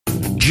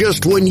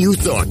just when you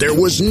thought there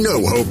was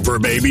no hope for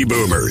baby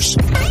boomers.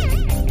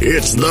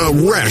 It's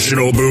the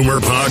Rational Boomer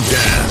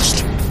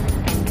Podcast.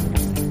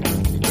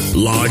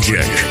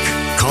 Logic,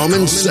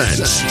 common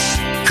sense,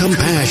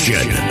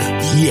 compassion.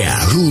 Yeah,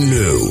 who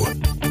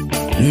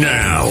knew?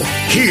 Now,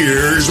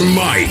 here's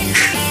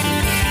Mike.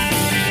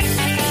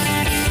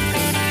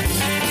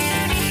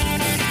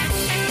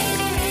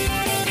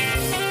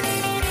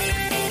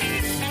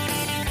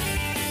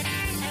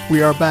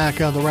 We are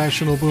back on the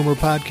Rational Boomer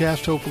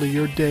Podcast. Hopefully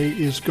your day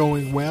is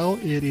going well.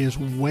 It is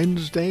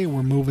Wednesday.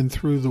 We're moving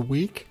through the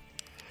week.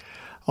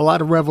 A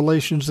lot of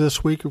revelations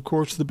this week. Of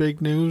course, the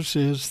big news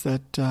is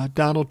that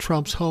Donald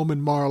Trump's home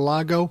in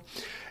Mar-a-Lago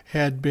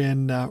had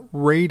been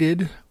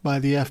raided by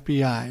the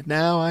FBI.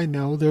 Now, I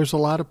know there's a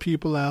lot of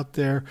people out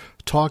there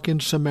talking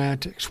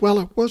semantics. Well,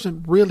 it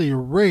wasn't really a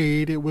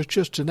raid. It was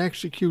just an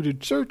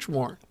executed search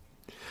warrant.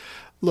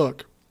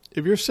 Look,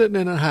 if you're sitting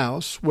in a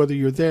house, whether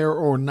you're there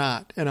or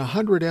not, and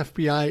 100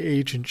 FBI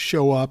agents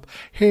show up,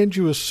 hand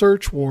you a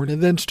search warrant, and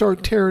then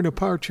start tearing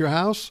apart your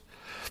house,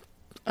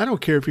 I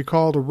don't care if you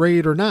call it a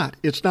raid or not.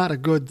 It's not a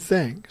good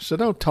thing. So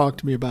don't talk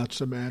to me about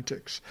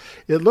semantics.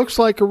 It looks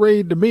like a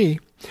raid to me.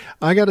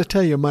 I got to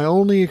tell you, my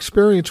only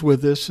experience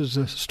with this is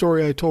a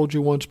story I told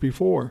you once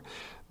before,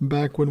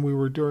 back when we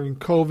were during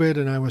COVID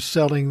and I was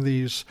selling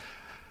these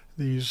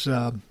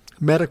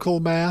medical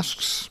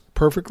masks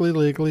perfectly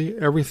legally,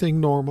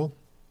 everything normal.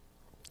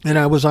 And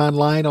I was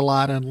online a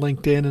lot on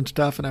LinkedIn and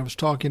stuff, and I was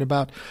talking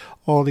about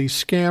all these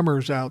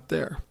scammers out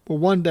there. Well,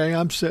 one day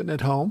I'm sitting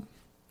at home.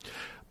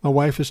 My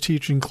wife is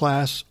teaching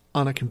class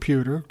on a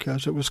computer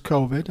because it was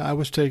COVID. I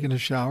was taking a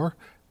shower.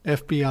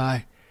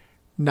 FBI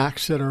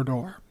knocks at our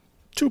door.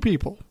 2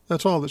 people.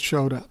 That's all that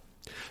showed up.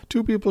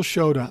 2 people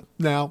showed up.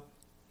 Now,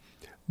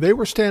 they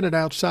were standing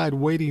outside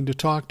waiting to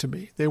talk to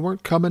me. They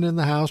weren't coming in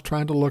the house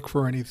trying to look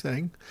for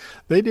anything.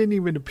 They didn't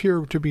even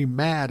appear to be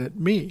mad at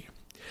me.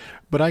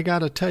 But I got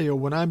to tell you,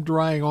 when I'm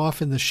drying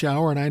off in the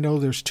shower and I know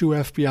there's 2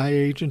 FBI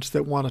agents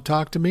that want to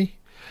talk to me,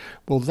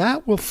 well,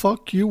 that will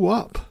fuck you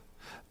up.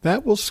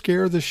 That will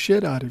scare the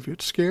shit out of you.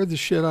 It scared the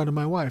shit out of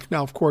my wife.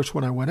 Now, of course,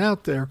 when I went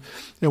out there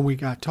and we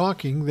got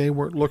talking, they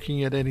weren't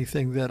looking at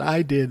anything that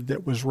I did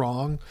that was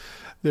wrong.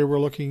 They were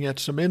looking at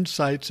some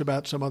insights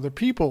about some other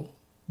people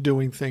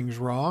doing things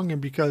wrong.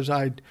 And because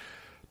I'd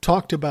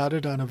talked about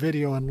it on a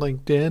video on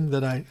LinkedIn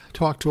that I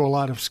talked to a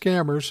lot of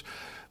scammers,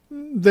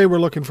 they were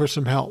looking for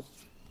some help.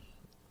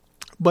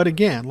 But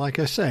again, like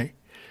I say,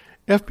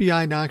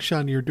 FBI knocks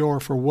on your door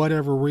for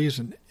whatever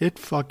reason. It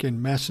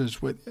fucking messes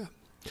with you.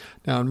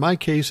 Now, in my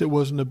case, it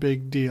wasn't a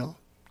big deal.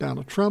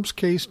 Donald Trump's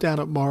case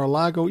down at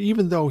Mar-a-Lago,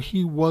 even though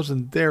he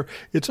wasn't there,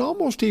 it's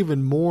almost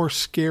even more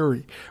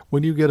scary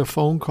when you get a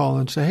phone call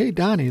and say, hey,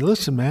 Donnie,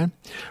 listen, man,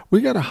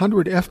 we got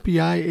 100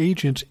 FBI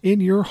agents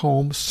in your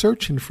home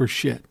searching for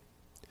shit.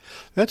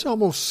 That's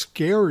almost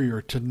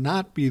scarier to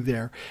not be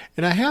there.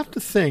 And I have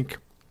to think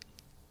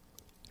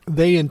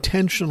they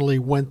intentionally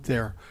went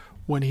there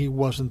when he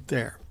wasn't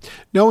there.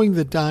 Knowing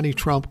that Donnie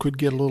Trump could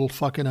get a little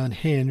fucking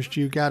unhinged,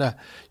 you gotta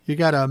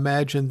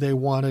imagine they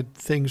wanted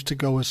things to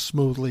go as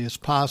smoothly as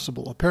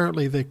possible.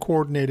 Apparently they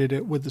coordinated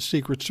it with the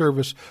Secret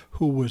Service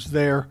who was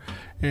there.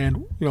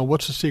 And,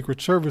 what's the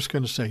Secret Service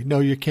going to say? No,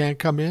 you can't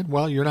come in?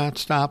 Well, you're not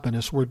stopping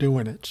us. We're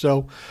doing it.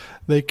 So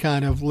they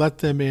kind of let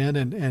them in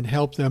and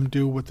help them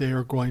do what they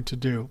are going to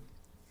do.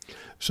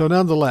 So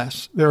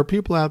nonetheless, there are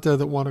people out there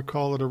that want to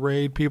call it a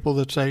raid, people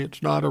that say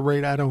it's not a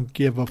raid. I don't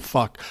give a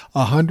fuck.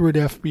 100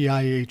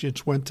 FBI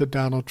agents went to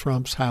Donald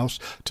Trump's house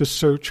to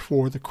search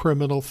for the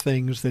criminal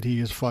things that he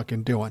is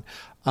fucking doing.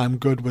 I'm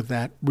good with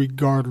that,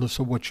 regardless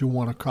of what you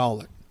want to call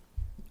it.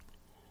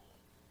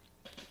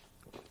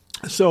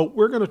 So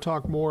we're going to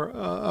talk more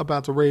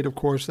about the raid, of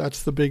course.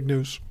 That's the big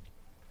news.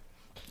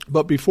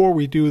 But before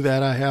we do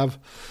that, I have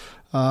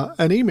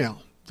an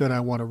email that I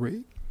want to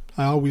read.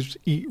 I always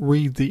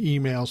read the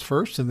emails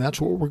first, and that's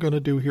what we're going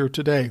to do here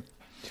today.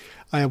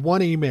 I have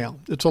one email.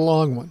 It's a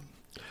long one.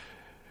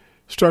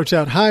 Starts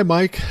out, hi,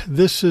 Mike.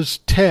 This is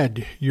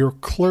Ted, your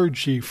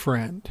clergy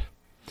friend.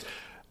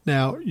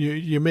 Now,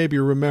 you maybe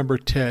remember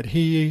Ted.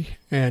 He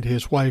and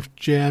his wife,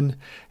 Jen,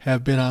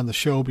 have been on the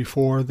show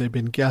before. They've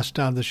been guests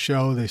on the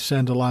show. They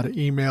send a lot of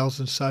emails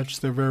and such.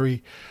 They're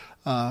very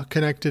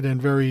connected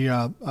and very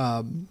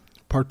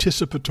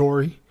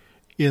participatory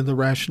in the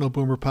Rational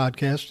Boomer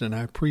Podcast, and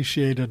I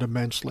appreciate it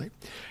immensely.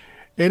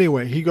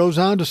 Anyway, he goes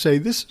on to say,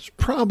 this is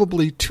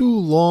probably too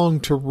long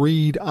to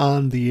read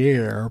on the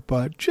air,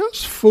 but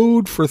just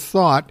food for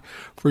thought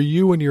for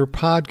you and your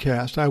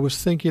podcast. I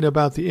was thinking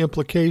about the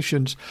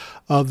implications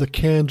of the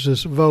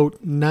Kansas vote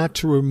not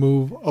to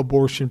remove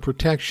abortion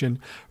protection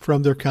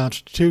from their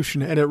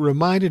constitution, and it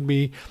reminded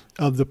me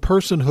of the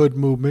personhood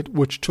movement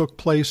which took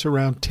place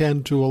around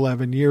 10 to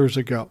 11 years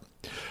ago.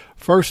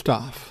 First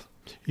off,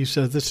 he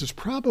says, this is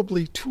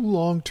probably too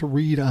long to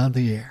read on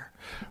the air.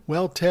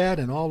 Well, Ted,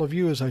 and all of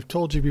you, as I've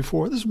told you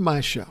before, this is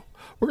my show.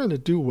 We're going to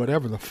do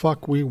whatever the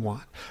fuck we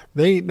want.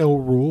 There ain't no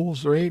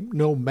rules. There ain't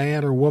no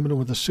man or woman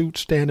with a suit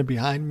standing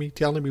behind me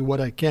telling me what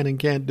I can and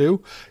can't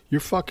do. You're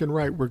fucking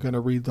right. We're going to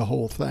read the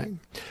whole thing.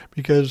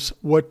 Because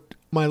what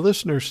my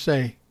listeners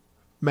say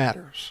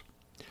matters.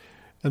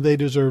 And they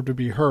deserve to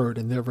be heard.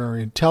 And they're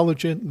very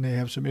intelligent, and they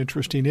have some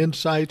interesting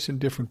insights and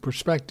different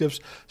perspectives.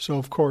 So,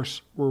 of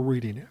course, we're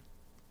reading it.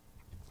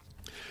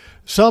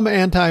 Some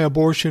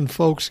anti-abortion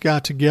folks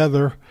got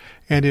together,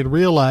 and in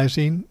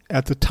realizing,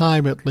 at the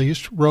time at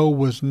least, Roe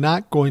was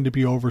not going to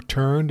be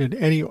overturned, and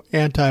any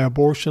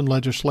anti-abortion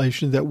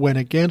legislation that went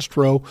against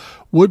Roe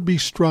would be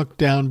struck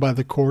down by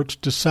the courts,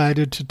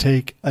 decided to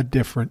take a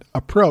different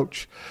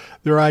approach.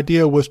 Their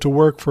idea was to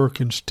work for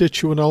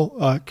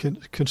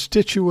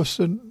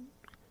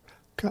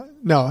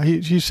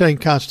he's saying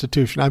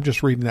constitution. I'm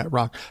just reading that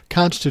wrong.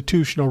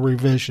 Constitutional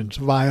revisions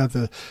via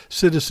the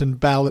citizen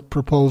ballot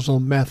proposal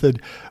method,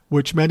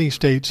 which many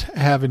states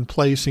have in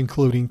place,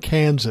 including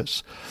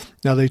Kansas.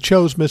 Now, they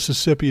chose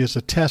Mississippi as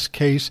a test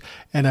case,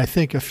 and I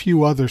think a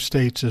few other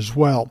states as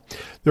well.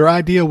 Their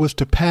idea was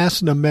to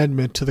pass an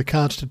amendment to the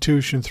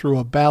Constitution through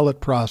a ballot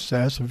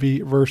process,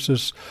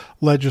 versus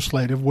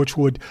legislative, which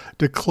would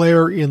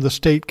declare in the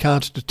state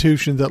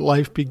constitution that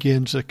life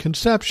begins at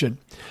conception.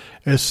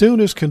 As soon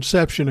as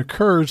conception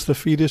occurs, the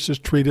fetus is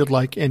treated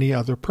like any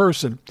other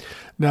person.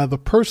 Now, the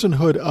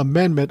Personhood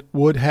Amendment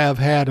would have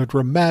had a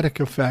dramatic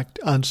effect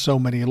on so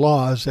many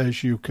laws,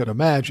 as you could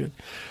imagine.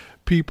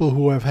 People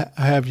who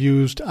have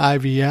used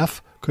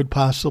IVF could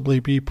possibly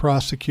be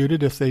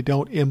prosecuted if they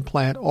don't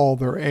implant all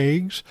their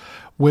eggs.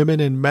 Women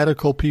and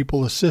medical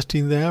people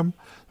assisting them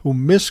who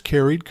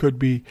miscarried could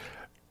be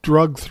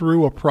drugged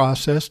through a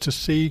process to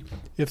see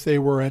if they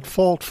were at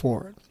fault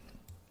for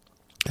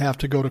it. Have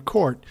to go to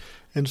court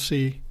and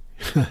see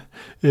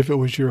if it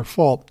was your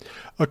fault.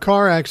 A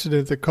car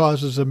accident that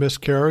causes a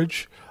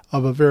miscarriage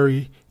of a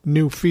very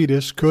new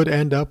fetus could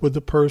end up with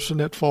the person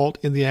at fault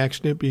in the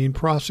accident being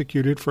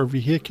prosecuted for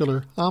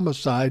vehicular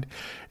homicide,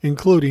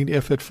 including,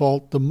 if at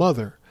fault, the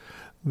mother.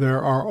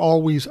 There are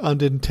always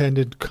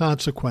unintended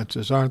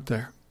consequences, aren't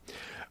there?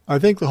 I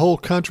think the whole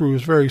country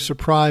was very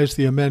surprised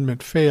the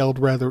amendment failed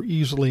rather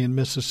easily in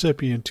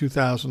Mississippi in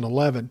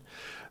 2011.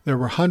 There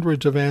were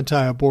hundreds of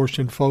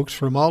anti-abortion folks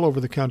from all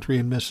over the country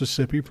in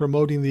Mississippi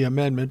promoting the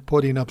amendment,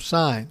 putting up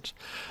signs,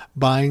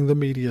 buying the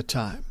media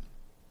time.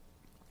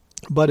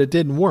 But it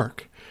didn't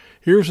work.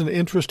 Here's an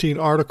interesting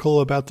article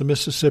about the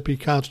Mississippi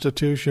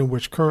Constitution,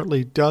 which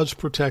currently does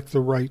protect the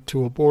right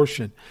to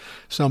abortion.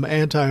 Some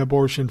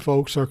anti-abortion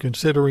folks are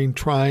considering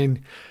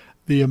trying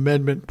the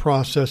amendment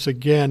process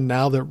again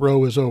now that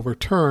Roe is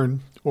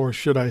overturned, or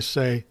should I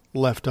say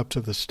left up to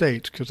the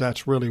states, because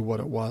that's really what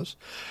it was,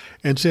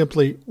 and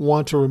simply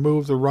want to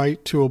remove the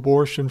right to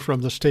abortion from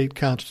the state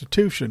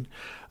constitution.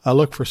 I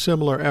look for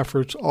similar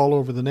efforts all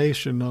over the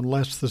nation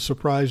unless the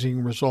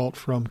surprising result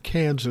from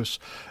Kansas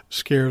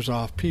scares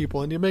off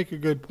people. And you make a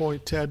good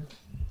point, Ted.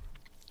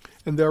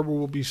 And there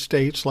will be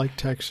states like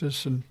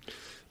Texas and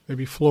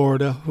maybe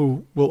Florida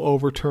who will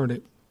overturn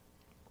it.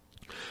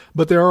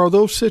 But there are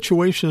those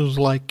situations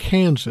like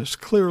Kansas,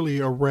 clearly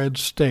a red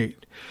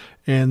state,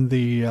 and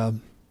the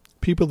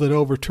people that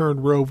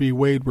overturned Roe v.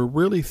 Wade were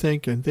really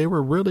thinking, they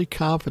were really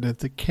confident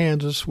that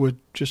Kansas would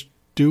just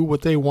do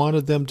what they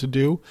wanted them to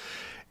do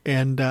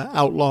and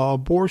outlaw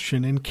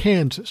abortion in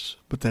Kansas.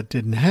 But that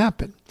didn't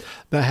happen.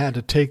 That had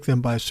to take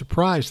them by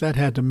surprise. That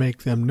had to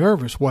make them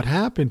nervous. What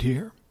happened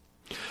here?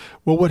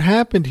 Well, what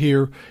happened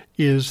here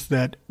is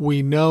that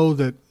we know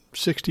that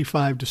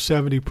 65 to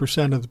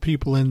 70% of the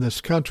people in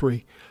this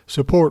country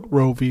support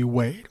Roe v.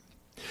 Wade.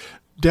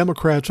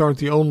 Democrats aren't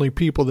the only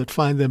people that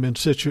find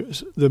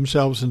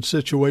themselves in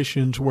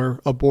situations where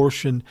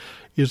abortion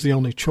is the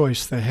only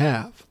choice they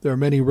have. There are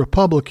many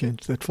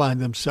Republicans that find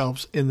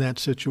themselves in that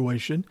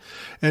situation.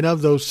 And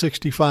of those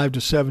 65 to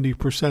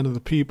 70% of the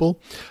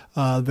people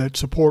that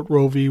support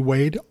Roe v.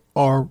 Wade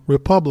are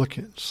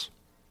Republicans.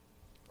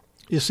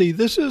 You see,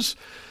 this is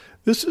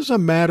a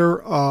matter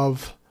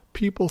of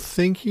people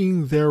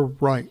thinking they're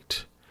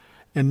right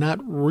and not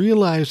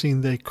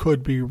realizing they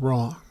could be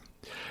wrong,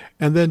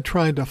 and then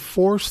trying to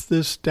force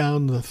this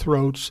down the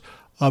throats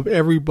of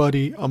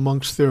everybody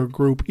amongst their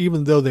group,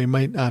 even though they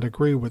might not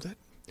agree with it.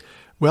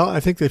 Well, I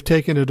think they've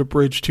taken it a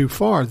bridge too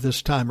far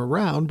this time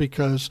around,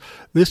 because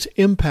this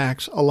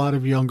impacts a lot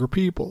of younger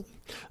people,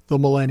 the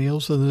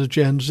millennials and the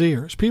Gen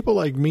Zers. People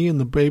like me in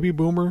the baby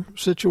boomer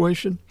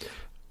situation,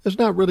 it's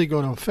not really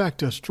going to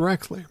affect us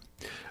directly,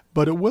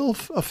 but it will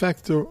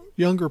affect the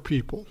younger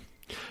people.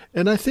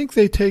 And I think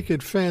they take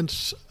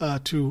offense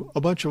to a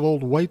bunch of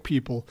old white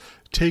people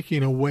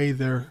taking away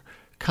their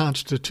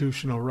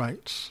constitutional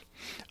rights.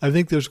 I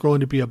think there's going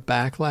to be a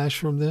backlash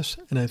from this,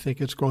 and I think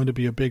it's going to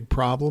be a big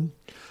problem.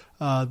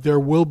 There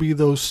will be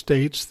those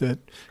states that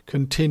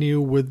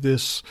continue with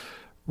this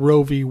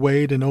Roe v.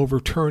 Wade and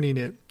overturning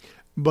it.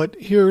 But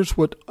here's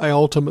what I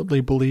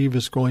ultimately believe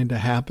is going to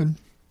happen.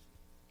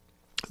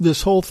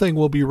 This whole thing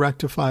will be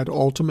rectified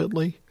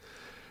ultimately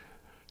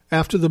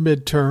after the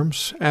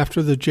midterms,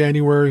 after the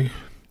January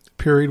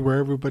period where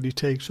everybody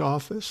takes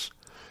office.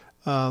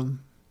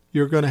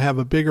 You're going to have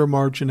a bigger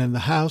margin in the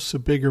House, a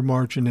bigger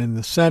margin in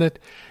the Senate,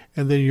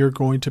 and then you're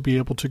going to be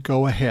able to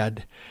go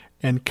ahead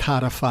and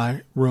codify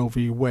Roe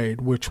v.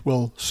 Wade, which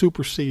will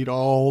supersede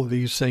all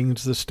these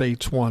things the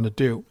states want to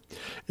do.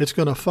 It's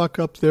going to fuck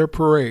up their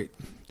parade,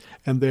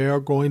 and they are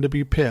going to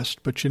be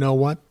pissed. But you know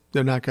what?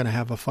 They're not going to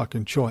have a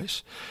fucking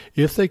choice.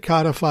 If they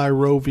codify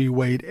Roe v.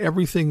 Wade,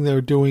 everything they're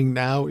doing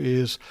now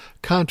is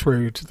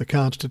contrary to the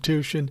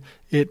Constitution.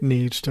 It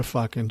needs to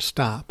fucking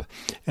stop.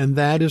 And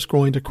that is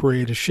going to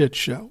create a shit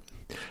show.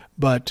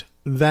 But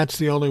that's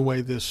the only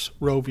way this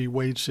Roe v.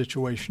 Wade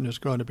situation is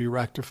going to be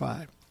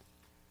rectified.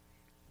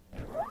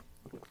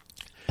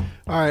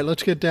 All right,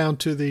 let's get down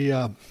to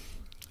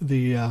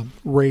the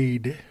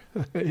raid,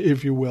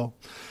 if you will.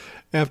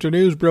 After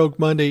news broke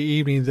Monday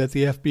evening that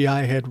the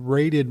FBI had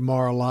raided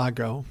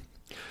Mar-a-Lago,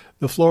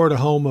 the Florida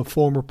home of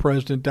former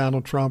President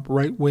Donald Trump,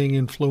 right-wing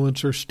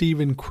influencer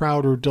Steven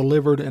Crowder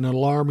delivered an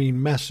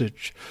alarming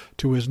message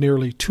to his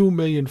nearly 2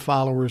 million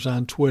followers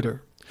on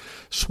Twitter.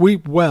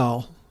 Sleep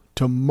well,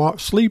 tomorrow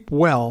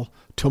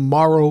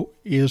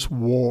is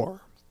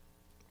war.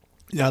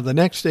 Now, the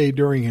next day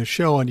during his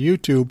show on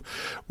YouTube,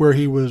 where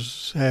he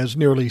has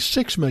nearly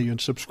 6 million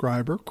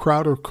subscribers,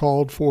 Crowder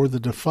called for the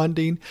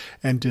defunding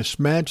and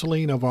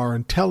dismantling of our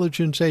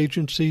intelligence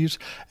agencies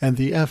and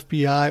the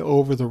FBI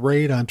over the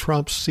raid on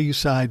Trump's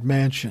seaside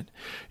mansion.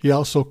 He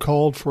also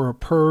called for a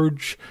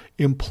purge,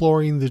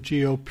 imploring the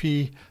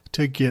GOP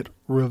to get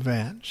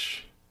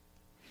revenge.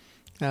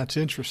 That's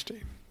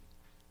interesting.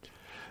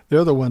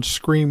 They're the ones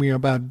screaming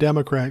about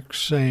Democrats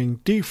saying,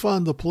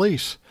 defund the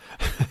police.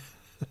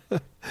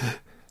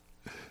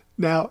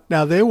 Now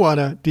they want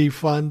to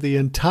defund the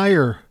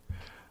entire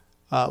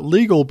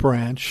legal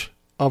branch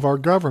of our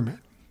government.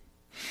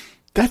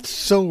 That's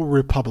so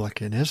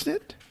Republican, isn't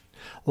it?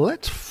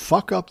 Let's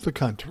fuck up the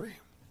country.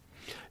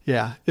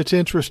 Yeah, it's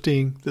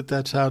interesting that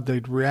that's how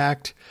they'd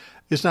react.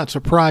 It's not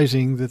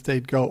surprising that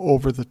they'd go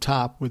over the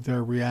top with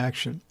their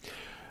reaction.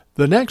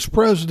 The next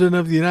president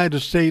of the United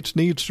States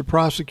needs to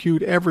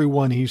prosecute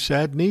everyone, he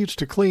said, needs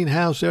to clean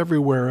house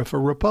everywhere. If a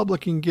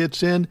Republican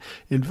gets in,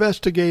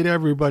 investigate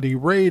everybody,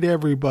 raid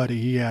everybody,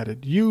 he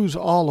added. Use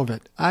all of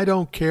it. I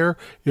don't care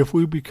if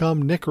we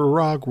become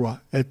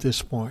Nicaragua at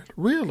this point.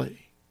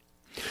 Really?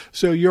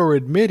 So you're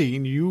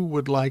admitting you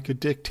would like a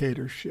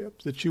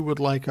dictatorship, that you would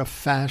like a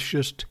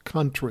fascist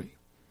country.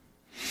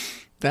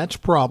 That's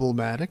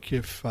problematic,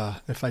 if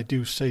I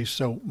do say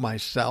so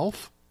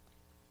myself.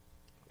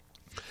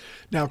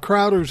 Now,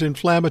 Crowder's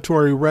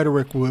inflammatory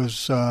rhetoric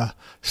was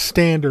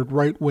standard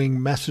right-wing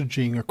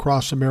messaging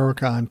across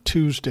America on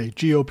Tuesday.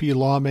 GOP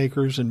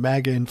lawmakers and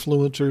MAGA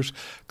influencers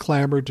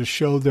clamored to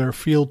show their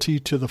fealty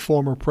to the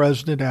former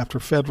president after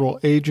federal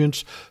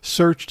agents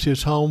searched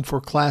his home for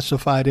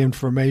classified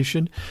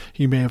information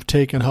he may have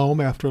taken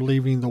home after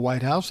leaving the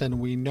White House, and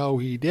we know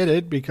he did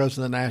it because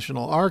the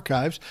National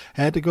Archives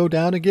had to go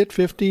down and get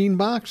 15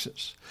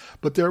 boxes.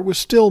 But there was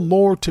still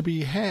more to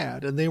be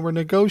had, and they were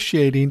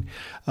negotiating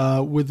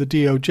with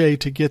the DOJ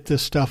to get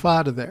this stuff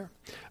out of there.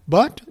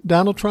 But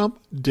Donald Trump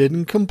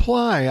didn't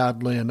comply,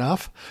 oddly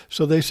enough,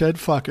 so they said,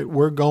 fuck it,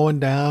 we're going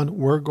down,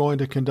 we're going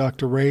to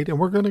conduct a raid, and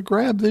we're going to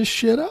grab this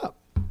shit up.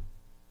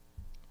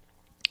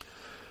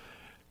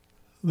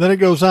 Then it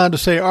goes on to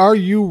say, are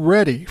you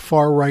ready,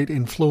 far-right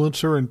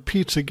influencer and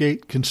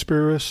Pizzagate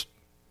conspiracist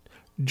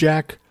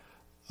Jack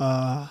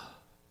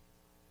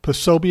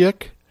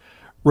Posobiec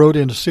wrote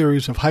in a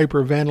series of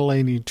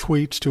hyperventilating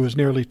tweets to his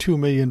nearly 2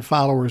 million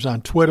followers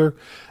on Twitter.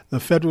 The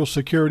federal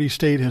security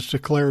state has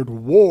declared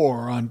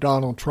war on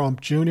Donald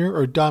Trump Jr.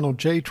 or Donald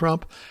J.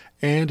 Trump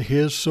and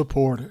his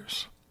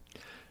supporters.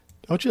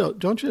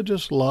 Don't you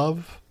just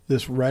love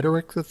this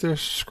rhetoric that they're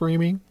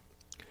screaming?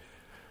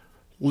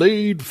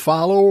 Lead,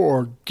 follow,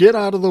 or get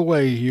out of the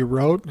way, he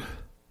wrote.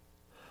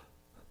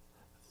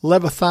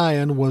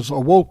 Leviathan was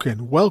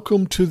awoken.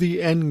 Welcome to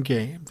the end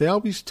game. They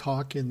always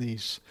talk in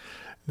these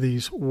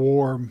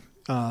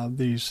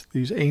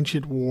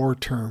ancient war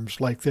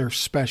terms like they're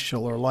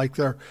special or like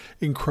they're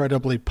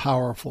incredibly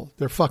powerful.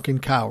 They're fucking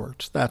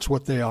cowards. That's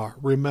what they are.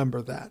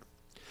 Remember that.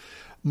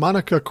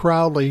 Monica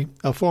Crowley,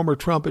 a former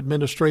Trump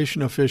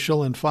administration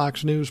official and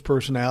Fox News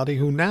personality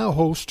who now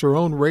hosts her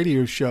own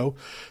radio show,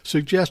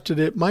 suggested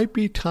it might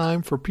be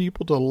time for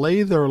people to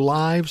lay their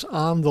lives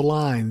on the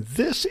line.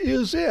 This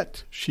is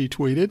it, she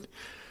tweeted.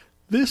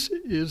 This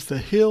is the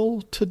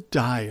hill to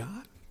die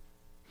on.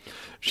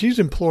 She's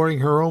imploring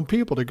her own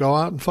people to go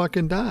out and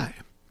fucking die.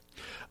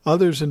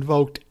 Others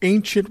invoked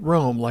ancient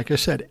Rome, like I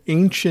said,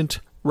 ancient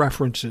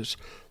references.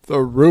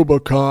 The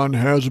Rubicon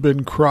has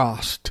been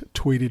crossed,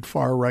 tweeted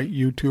far-right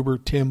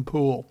YouTuber Tim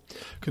Pool.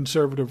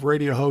 Conservative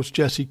radio host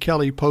Jesse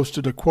Kelly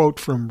posted a quote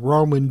from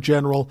Roman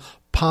General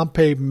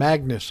Pompey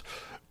Magnus.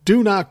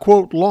 Do not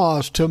quote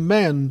laws to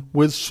men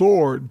with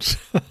swords.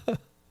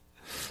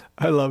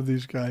 I love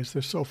these guys.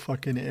 They're so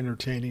fucking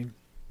entertaining.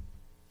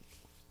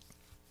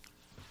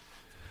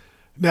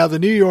 Now, the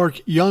New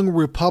York Young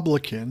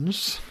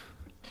Republicans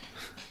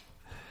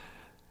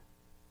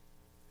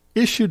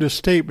issued a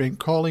statement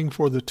calling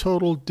for the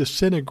total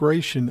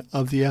disintegration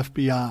of the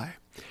FBI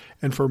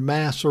and for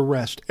mass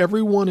arrest.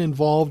 Everyone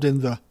involved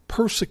in the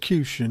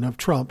persecution of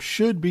Trump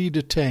should be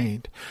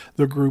detained,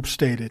 the group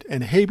stated,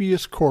 and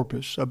habeas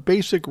corpus, a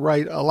basic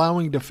right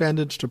allowing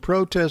defendants to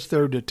protest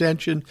their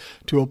detention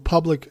to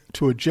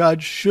a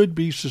judge, should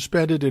be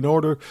suspended in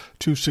order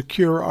to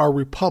secure our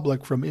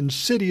republic from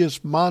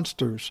insidious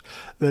monsters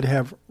that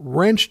have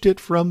wrenched it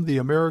from the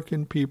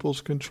American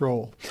people's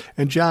control.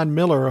 And John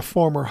Miller, a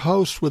former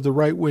host with the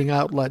right-wing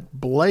outlet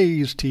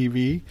Blaze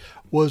TV,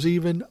 was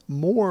even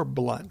more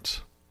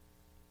blunt.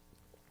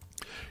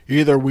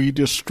 Either we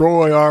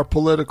destroy our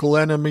political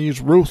enemies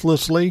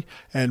ruthlessly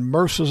and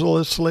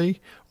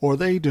mercilessly, or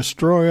they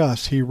destroy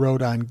us, he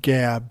wrote on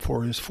Gab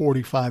for his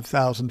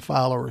 45,000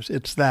 followers.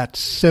 It's that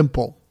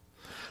simple.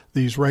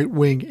 These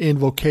right-wing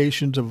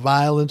invocations of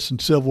violence and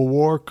civil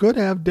war could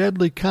have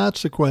deadly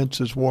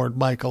consequences, warned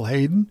Michael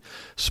Hayden,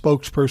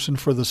 spokesperson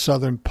for the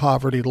Southern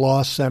Poverty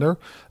Law Center,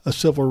 a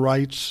civil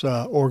rights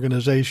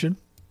organization.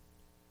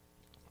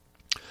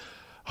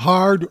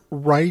 Hard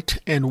right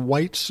and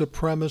white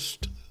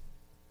supremacist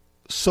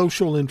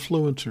social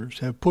influencers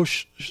have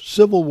pushed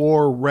civil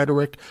war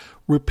rhetoric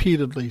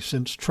repeatedly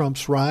since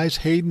Trump's rise.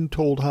 Hayden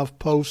told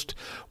HuffPost,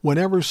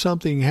 whenever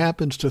something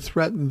happens to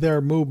threaten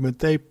their movement,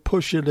 they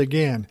push it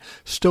again,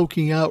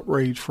 stoking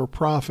outrage for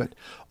profit.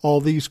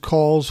 All these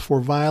calls for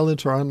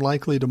violence are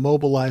unlikely to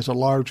mobilize a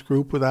large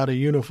group without a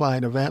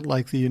unifying event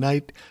like the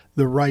Unite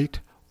the Right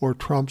or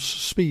Trump's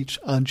speech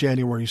on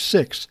January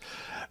 6th.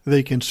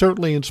 They can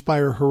certainly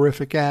inspire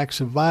horrific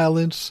acts of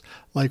violence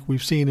like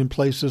we've seen in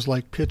places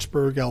like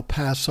Pittsburgh, El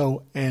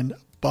Paso, and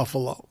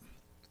Buffalo.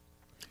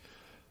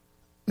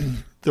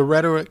 The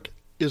rhetoric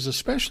is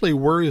especially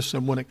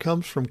worrisome when it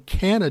comes from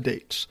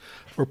candidates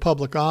for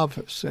public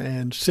office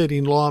and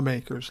sitting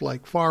lawmakers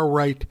like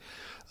far-right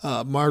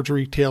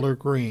Marjorie Taylor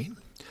Greene.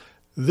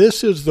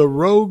 This is the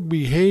rogue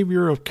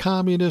behavior of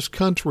communist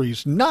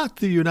countries, not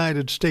the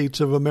United States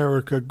of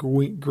America,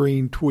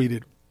 Greene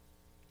tweeted.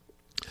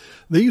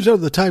 These are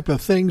the type of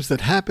things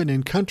that happen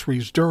in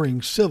countries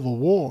during civil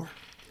war.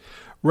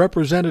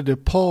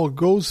 Representative Paul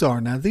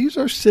Gosar, now these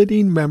are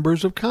sitting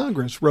members of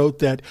Congress, wrote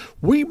that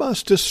we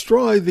must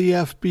destroy the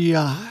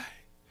FBI.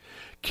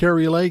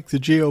 Kari Lake, the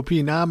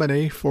GOP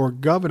nominee for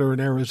governor in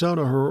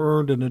Arizona, who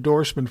earned an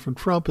endorsement from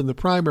Trump in the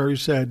primary,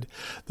 said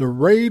the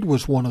raid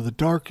was one of the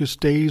darkest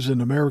days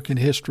in American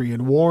history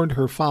and warned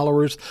her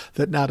followers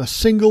that not a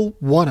single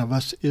one of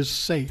us is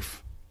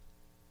safe.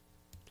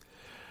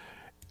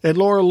 And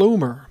Laura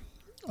Loomer,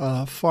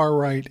 a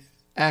far-right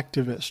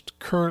activist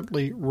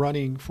currently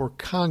running for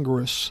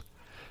Congress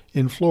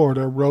in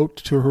Florida, wrote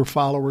to her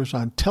followers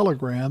on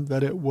Telegram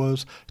that it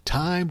was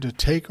time to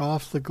take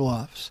off the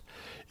gloves.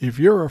 If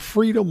you're a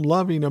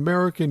freedom-loving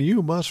American,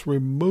 you must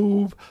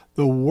remove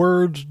the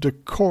words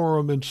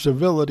decorum and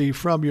civility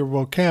from your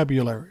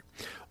vocabulary.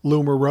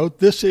 Loomer wrote,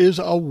 this is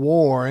a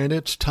war, and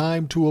it's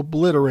time to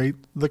obliterate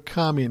the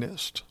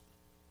communist.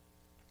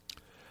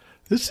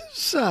 This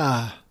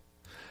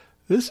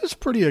is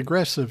pretty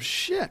aggressive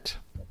shit.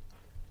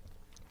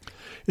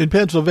 In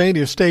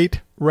Pennsylvania, State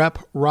Rep.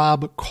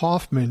 Rob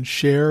Kaufman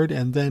shared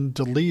and then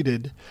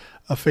deleted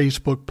a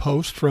Facebook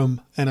post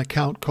from an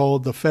account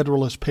called The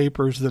Federalist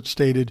Papers that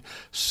stated,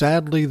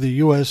 sadly, the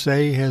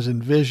USA has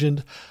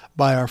envisioned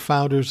by our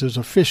founders is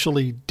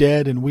officially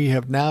dead and we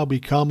have now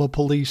become a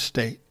police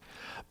state.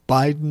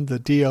 Biden, the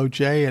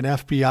DOJ, and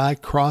FBI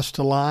crossed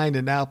a line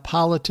and now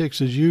politics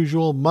as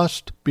usual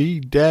must be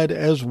dead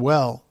as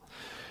well.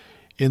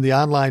 In the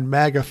online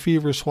MAGA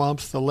fever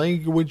swamps, the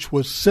language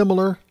was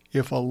similar,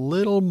 if a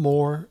little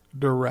more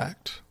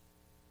direct.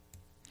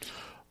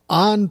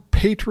 On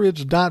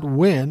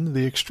Patriots.win,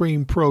 the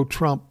extreme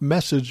pro-Trump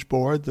message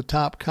board, the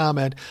top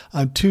comment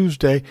on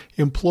Tuesday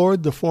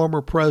implored the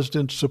former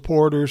president's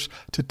supporters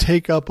to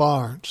take up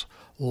arms.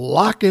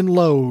 Lock and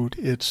load,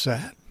 it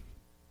said.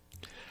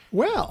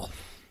 Well,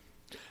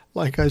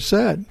 like I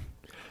said,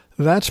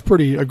 that's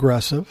pretty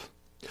aggressive.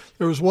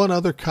 There was one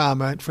other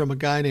comment from a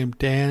guy named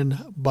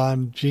Dan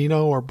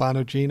Bongino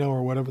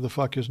or whatever the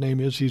fuck his name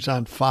is. He's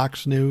on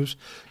Fox News.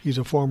 He's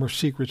a former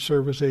Secret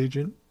Service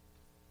agent.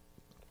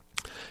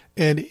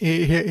 And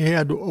he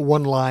had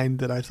one line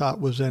that I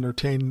thought was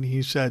entertaining.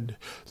 He said,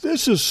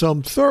 this is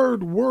some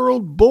third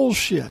world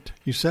bullshit.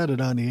 He said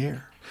it on the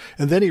air.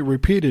 And then he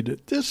repeated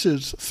it. This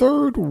is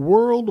third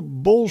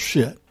world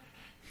bullshit.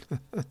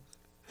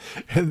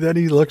 And then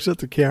he looks at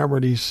the camera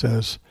and he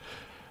says,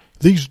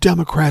 these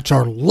Democrats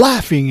are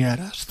laughing at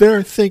us.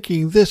 They're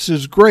thinking this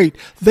is great.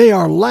 They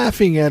are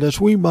laughing at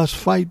us. We must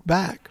fight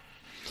back.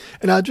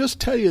 And I'll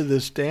just tell you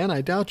this, Dan.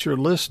 I doubt you're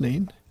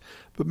listening,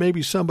 but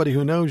maybe somebody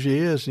who knows you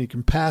is and you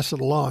can pass it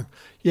along.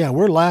 Yeah,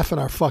 we're laughing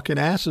our fucking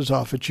asses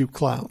off at you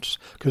clowns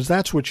because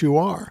that's what you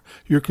are.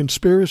 You're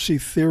conspiracy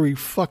theory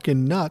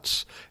fucking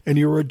nuts and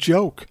you're a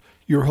joke.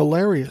 You're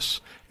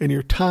hilarious and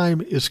your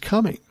time is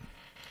coming.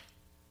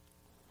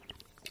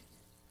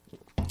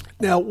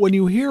 Now, when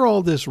you hear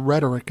all this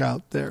rhetoric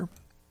out there,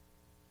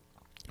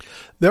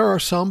 there are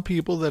some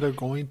people that are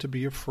going to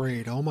be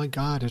afraid. Oh, my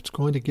God, it's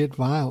going to get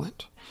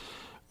violent.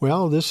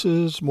 Well, this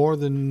is more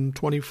than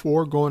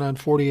 24, going on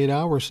 48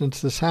 hours since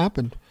this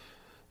happened.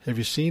 Have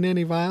you seen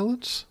any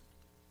violence?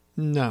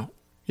 No,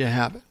 you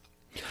haven't.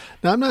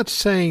 Now, I'm not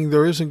saying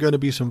there isn't going to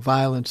be some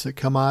violence that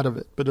come out of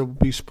it, but it will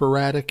be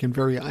sporadic and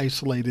very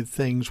isolated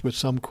things with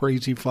some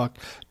crazy fuck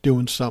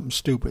doing something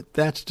stupid.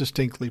 That's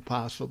distinctly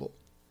possible.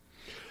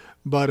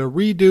 But a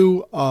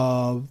redo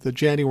of the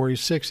January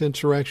 6th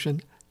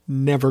insurrection,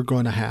 never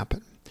going to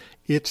happen.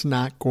 It's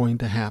not going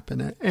to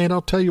happen. And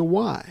I'll tell you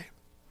why.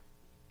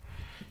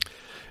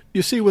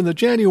 You see, when the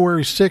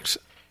January 6th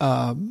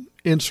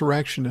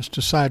insurrectionists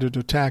decided to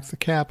attack the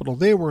Capitol,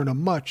 they were in a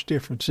much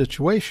different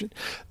situation.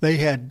 They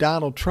had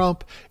Donald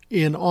Trump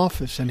in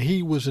office, and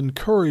he was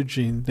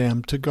encouraging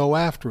them to go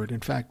after it.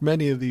 In fact,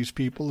 many of these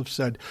people have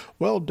said,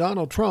 well,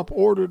 Donald Trump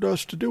ordered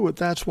us to do it.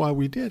 That's why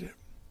we did it.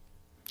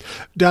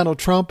 Donald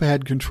Trump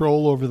had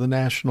control over the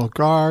National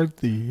Guard,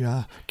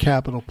 the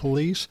Capitol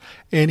Police,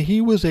 and he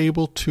was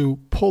able to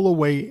pull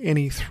away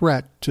any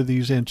threat to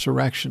these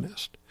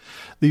insurrectionists.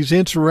 These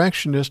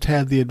insurrectionists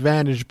had the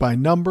advantage by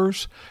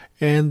numbers,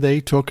 and they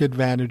took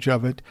advantage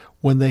of it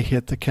when they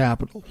hit the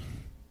Capitol.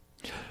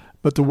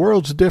 But the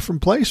world's a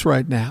different place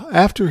right now.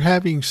 After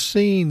having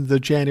seen the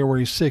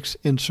January 6th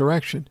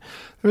insurrection,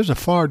 there's a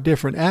far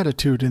different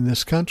attitude in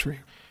this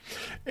country.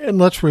 And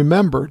let's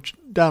remember,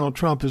 Donald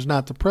Trump is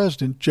not the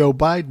president. Joe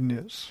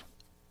Biden is.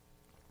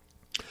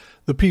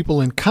 The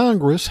people in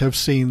Congress have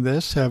seen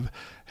this,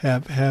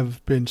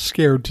 have been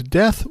scared to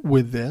death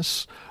with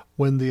this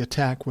when the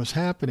attack was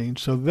happening.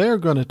 So they're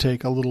going to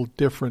take a little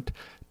different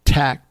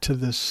tack to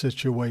this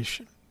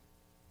situation.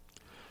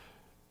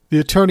 The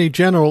Attorney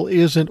General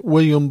isn't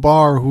William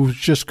Barr, who's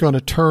just going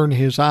to turn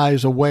his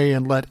eyes away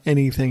and let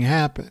anything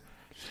happen.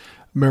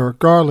 Merrick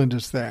Garland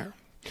is there,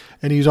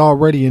 and he's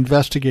already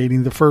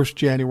investigating the first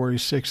January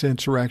 6th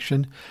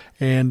insurrection,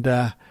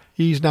 and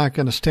he's not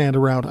going to stand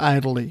around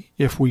idly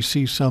if we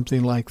see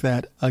something like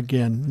that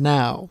again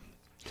now.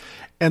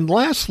 And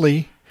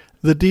lastly,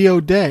 the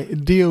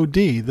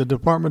DOD, the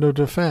Department of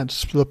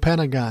Defense, the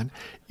Pentagon,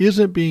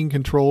 isn't being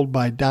controlled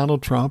by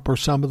Donald Trump or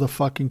some of the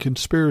fucking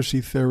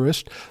conspiracy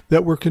theorists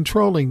that were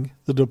controlling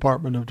the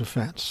Department of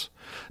Defense.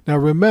 Now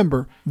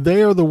remember,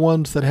 they are the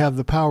ones that have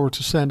the power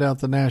to send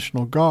out the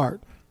National Guard.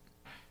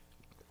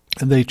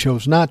 And they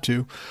chose not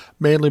to,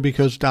 mainly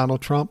because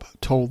Donald Trump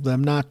told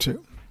them not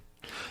to.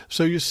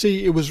 So you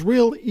see, it was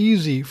real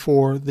easy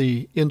for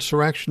the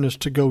insurrectionists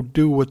to go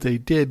do what they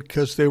did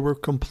because they were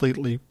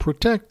completely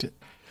protected.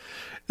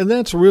 And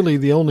that's really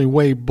the only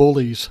way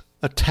bullies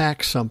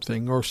attack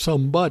something or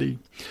somebody,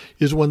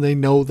 is when they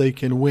know they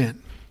can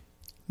win.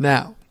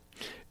 Now,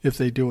 if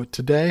they do it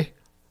today,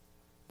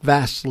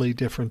 vastly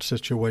different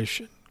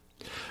situation.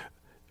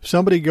 If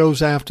somebody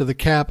goes after the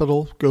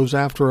Capitol, goes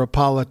after a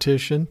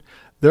politician,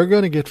 they're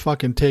going to get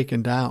fucking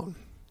taken down.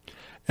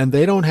 And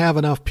they don't have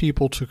enough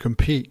people to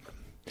compete.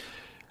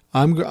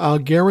 I'll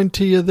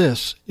guarantee you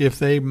this, if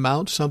they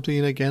mount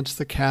something against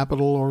the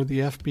Capitol or the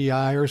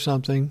FBI or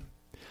something,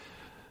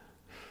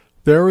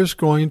 there is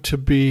going to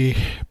be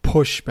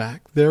pushback.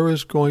 There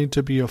is going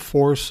to be a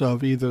force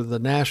of either the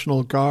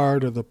National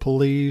Guard or the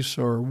police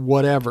or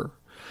whatever.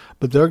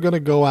 But they're going to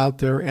go out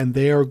there and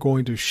they are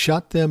going to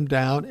shut them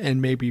down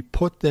and maybe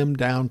put them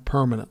down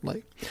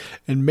permanently.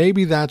 And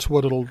maybe that's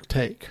what it'll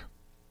take.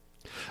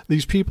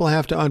 These people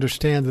have to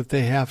understand that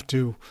they have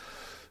to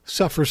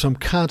suffer some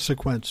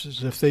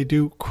consequences if they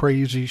do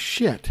crazy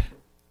shit.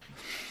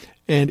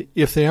 And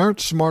if they aren't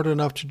smart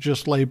enough to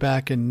just lay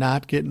back and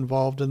not get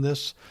involved in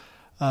this,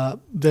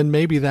 then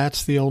maybe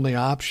that's the only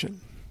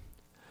option.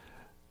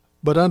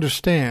 But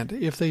understand,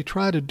 if they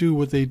try to do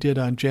what they did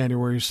on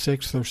January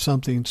 6th or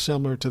something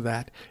similar to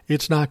that,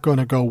 it's not going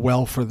to go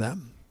well for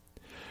them.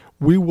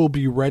 We will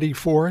be ready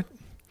for it,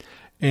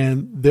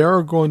 and there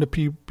are going to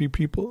be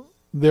people.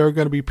 There are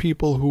going to be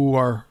people who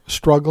are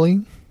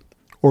struggling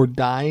or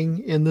dying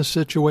in this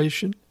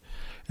situation.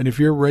 And if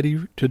you're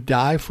ready to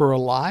die for a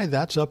lie,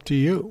 that's up to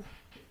you.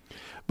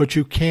 But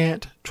you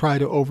can't try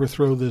to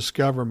overthrow this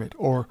government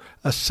or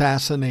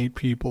assassinate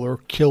people or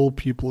kill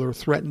people or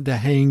threaten to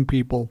hang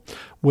people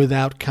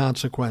without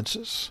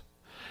consequences.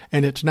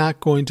 And it's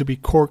not going to be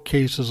court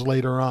cases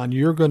later on.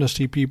 You're going to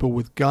see people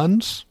with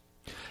guns,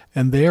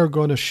 and they are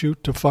going to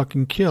shoot to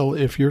fucking kill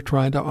if you're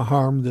trying to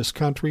harm this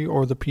country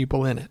or the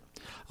people in it.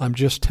 I'm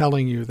just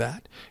telling you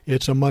that.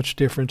 It's a much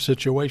different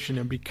situation.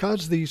 And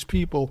because these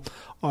people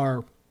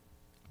are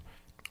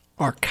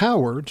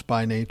cowards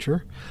by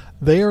nature,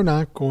 they are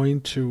not going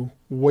to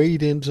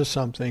wade into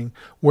something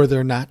where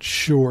they're not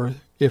sure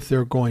if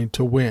they're going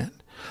to win.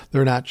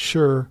 They're not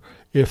sure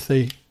if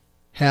they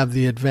have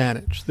the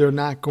advantage. They're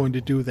not going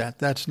to do that.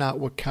 That's not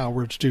what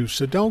cowards do.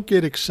 So don't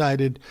get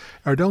excited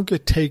or don't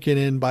get taken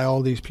in by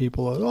all these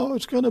people. Oh,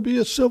 it's going to be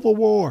a civil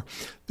war.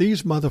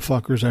 These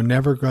motherfuckers are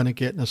never going to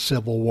get in a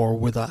civil war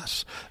with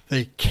us.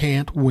 They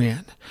can't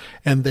win.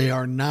 And they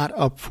are not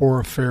up for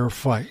a fair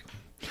fight.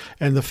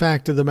 And the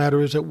fact of the matter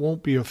is it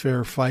won't be a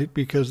fair fight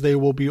because they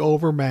will be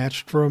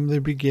overmatched from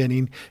the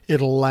beginning.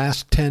 It'll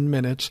last 10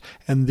 minutes,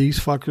 and these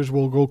fuckers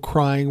will go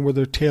crying with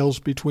their tails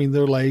between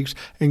their legs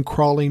and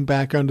crawling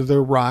back under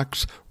their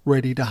rocks,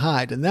 ready to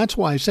hide. And that's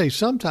why I say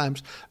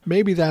sometimes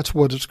maybe that's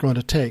what it's going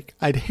to take.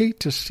 I'd hate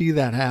to see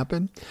that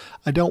happen.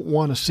 I don't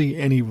want to see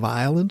any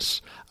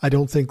violence. I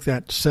don't think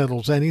that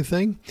settles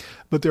anything.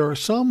 But there are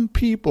some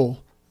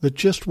people that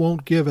just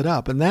won't give it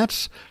up. And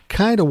that's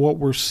kind of what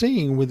we're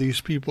seeing with these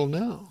people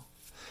now.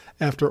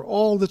 After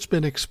all that's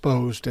been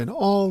exposed and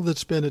all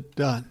that's been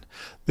done,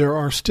 there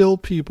are still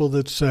people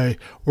that say,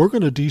 we're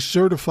going to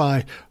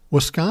decertify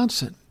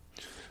Wisconsin.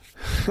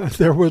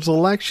 There was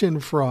election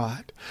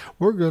fraud.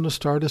 We're going to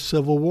start a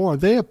civil war.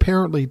 They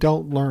apparently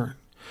don't learn.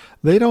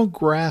 They don't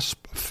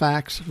grasp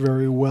facts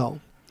very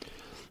well.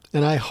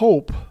 And I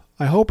hope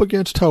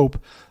against hope,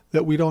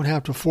 that we don't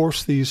have to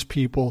force these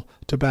people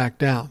to back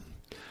down.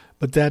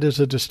 But that is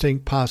a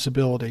distinct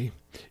possibility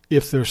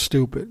if they're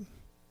stupid.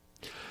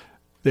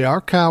 They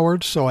are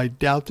cowards, so I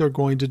doubt they're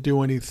going to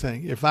do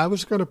anything. If I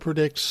was going to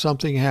predict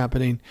something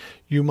happening,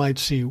 you might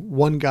see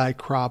one guy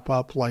crop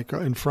up like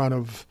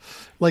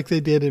they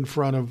did in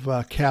front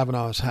of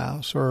Kavanaugh's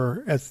house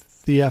or at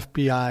the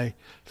FBI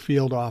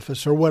field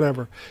office or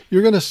whatever.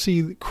 You're going to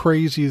see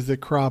crazies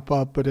that crop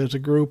up, but as a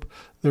group,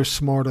 they're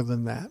smarter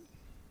than that.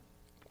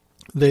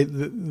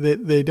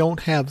 They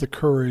don't have the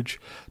courage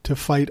to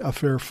fight a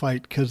fair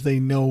fight because they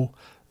know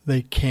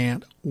they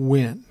can't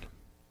win.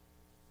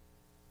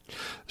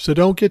 So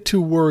don't get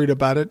too worried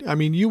about it. I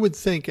mean, you would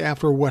think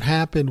after what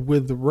happened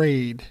with the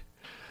raid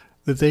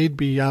that they'd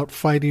be out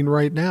fighting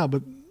right now,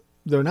 but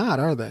they're not,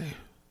 are they?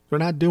 They're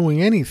not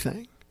doing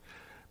anything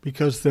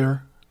because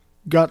they're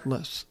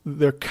gutless.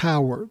 They're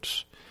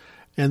cowards,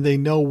 and they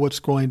know what's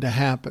going to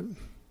happen.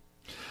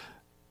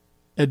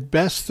 At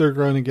best, they're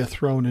going to get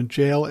thrown in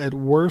jail. At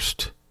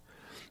worst,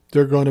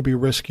 they're going to be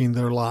risking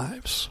their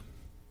lives.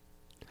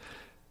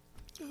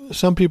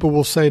 Some people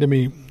will say to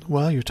me,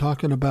 well, you're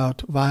talking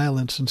about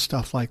violence and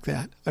stuff like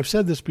that. I've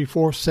said this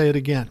before, say it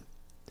again.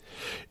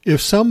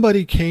 If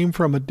somebody came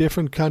from a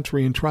different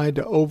country and tried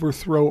to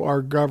overthrow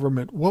our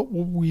government, what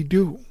would we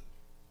do?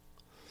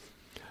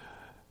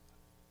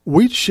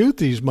 We'd shoot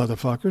these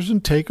motherfuckers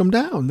and take them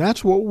down.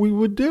 That's what we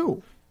would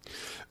do.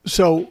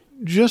 So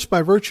just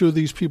by virtue of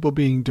these people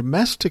being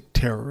domestic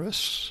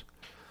terrorists,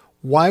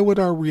 why would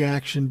our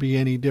reaction be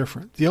any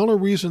different? The only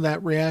reason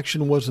that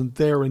reaction wasn't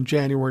there in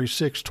January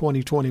 6,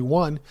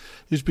 2021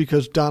 is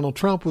because Donald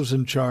Trump was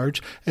in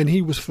charge and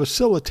he was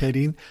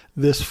facilitating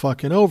this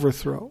fucking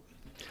overthrow.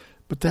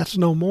 But that's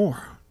no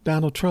more.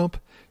 Donald Trump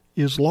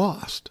is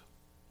lost.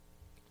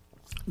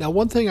 Now,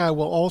 one thing I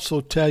will also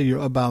tell you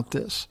about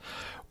this,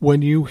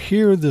 when you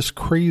hear this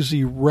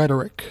crazy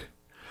rhetoric,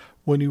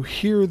 when you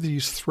hear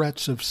these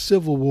threats of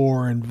civil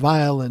war and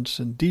violence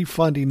and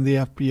defunding the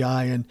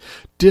FBI and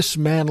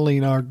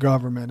dismantling our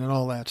government and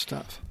all that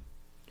stuff,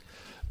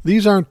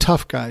 these aren't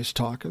tough guys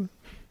talking.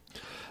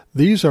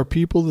 These are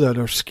people that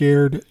are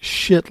scared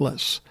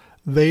shitless.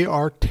 They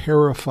are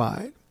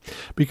terrified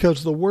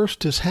because the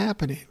worst is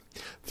happening.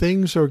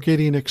 Things are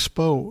getting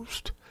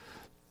exposed.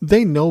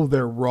 They know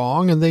they're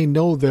wrong and they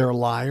know they're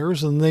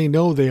liars and they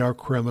know they are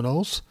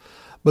criminals.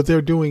 But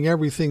they're doing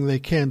everything they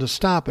can to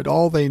stop it.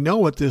 All they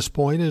know at this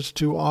point is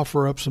to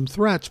offer up some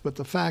threats. But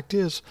the fact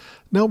is,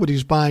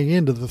 nobody's buying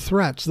into the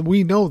threats.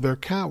 We know they're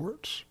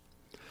cowards.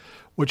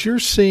 What you're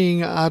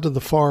seeing out of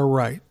the far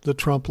right, the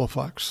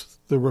Trump-la-fucks,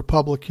 the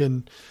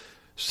Republican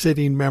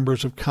sitting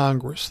members of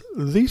Congress,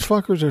 these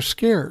fuckers are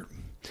scared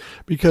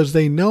because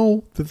they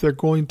know that they're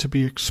going to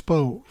be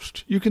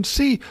exposed. You can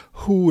see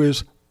who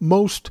is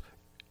most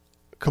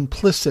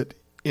complicit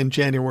in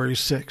January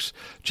 6th.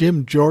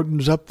 Jim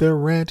Jordan's up there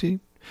ranting.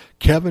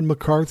 Kevin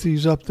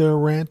McCarthy's up there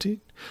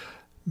ranting.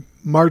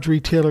 Marjorie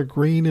Taylor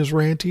Greene is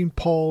ranting.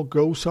 Paul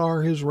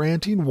Gosar is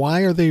ranting.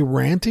 Why are they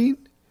ranting?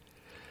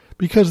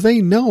 Because they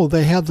know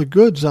they have the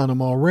goods on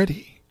them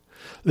already.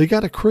 They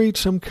got to create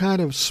some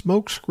kind of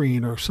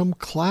smokescreen or some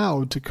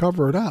cloud to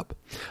cover it up.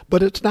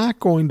 But it's not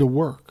going to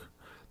work.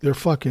 They're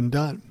fucking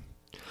done.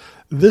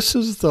 This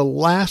is the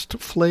last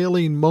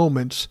flailing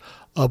moments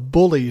of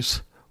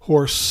bullies who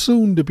are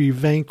soon to be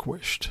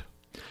vanquished.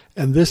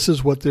 And this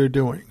is what they're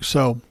doing.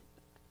 So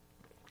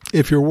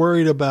if you're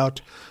worried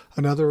about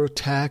another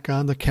attack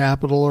on the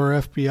Capitol or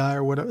FBI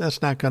or whatever,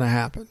 that's not going to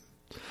happen.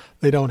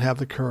 They don't have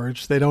the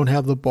courage. They don't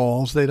have the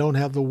balls. They don't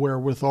have the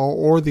wherewithal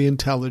or the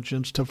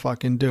intelligence to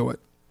fucking do it.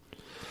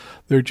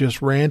 They're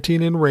just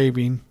ranting and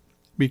raving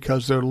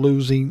because they're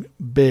losing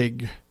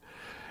big.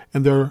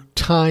 And their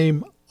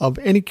time of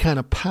any kind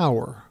of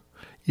power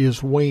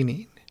is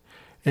waning.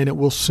 And it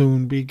will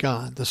soon be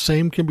gone. The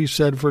same can be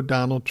said for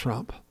Donald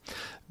Trump.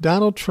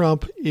 Donald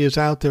Trump is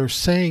out there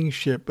saying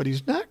shit, but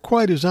he's not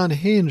quite as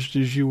unhinged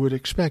as you would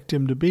expect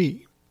him to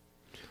be.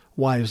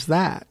 Why is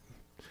that?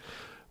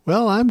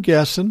 Well, I'm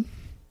guessing,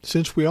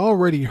 since we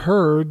already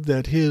heard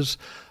that his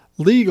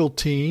legal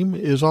team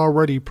is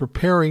already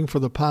preparing for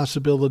the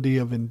possibility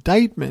of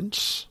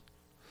indictments,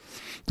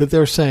 that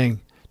they're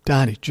saying,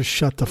 Donnie, just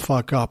shut the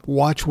fuck up.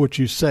 Watch what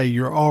you say.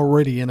 You're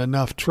already in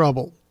enough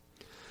trouble.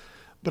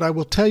 But I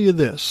will tell you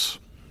this.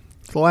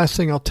 The last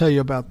thing I'll tell you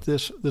about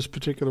this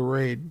particular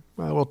raid,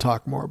 we'll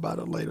talk more about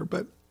it later,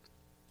 but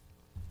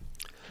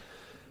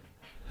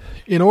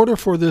in order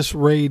for this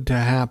raid to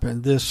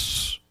happen,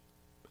 this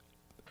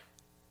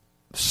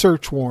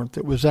search warrant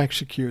that was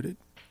executed,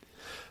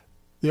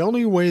 the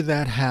only way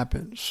that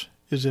happens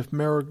is if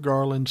Merrick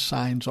Garland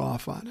signs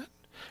off on it.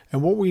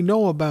 And what we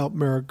know about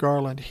Merrick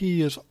Garland,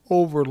 he is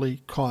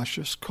overly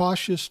cautious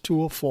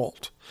to a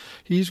fault.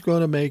 He's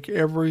going to make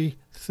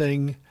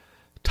everything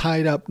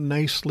tied up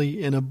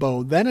nicely in a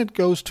bow. Then it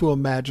goes to a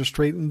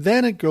magistrate, and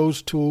then it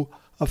goes to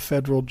a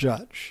federal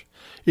judge.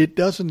 It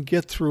doesn't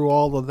get through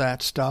all of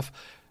that stuff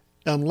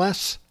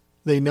unless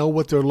they know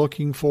what they're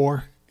looking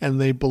for and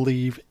they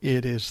believe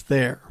it is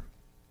there.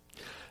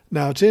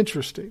 Now, it's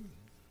interesting.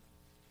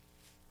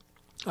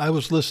 I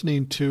was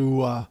listening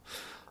to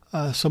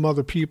some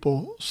other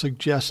people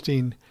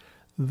suggesting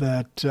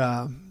that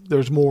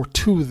there's more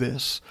to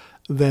this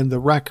than the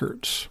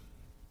records.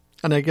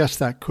 And I guess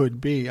that could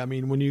be. I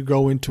mean, when you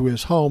go into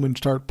his home and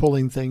start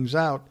pulling things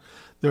out,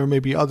 there may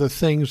be other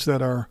things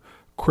that are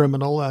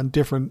criminal on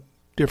different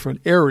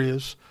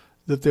areas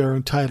that they're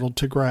entitled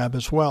to grab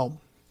as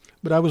well.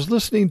 But I was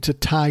listening to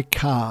Ty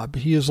Cobb.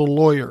 He is a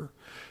lawyer.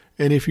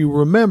 And if you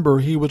remember,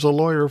 he was a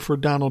lawyer for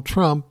Donald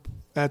Trump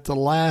at the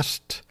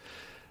last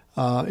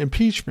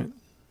impeachment.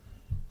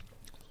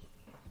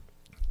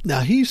 Now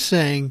he's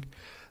saying,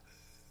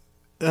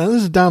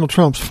 this is Donald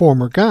Trump's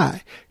former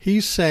guy.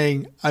 He's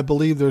saying, I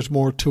believe there's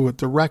more to it.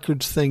 The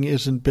records thing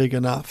isn't big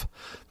enough.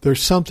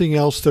 There's something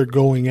else they're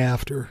going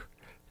after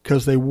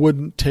because they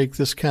wouldn't take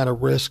this kind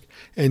of risk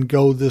and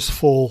go this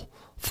full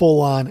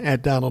on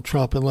at Donald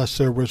Trump unless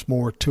there was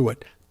more to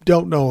it.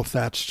 Don't know if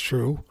that's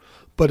true,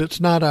 but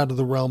it's not out of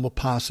the realm of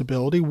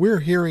possibility. We're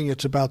hearing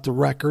it's about the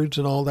records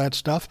and all that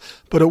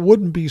stuff, but it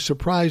wouldn't be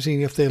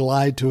surprising if they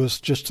lied to us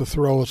just to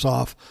throw us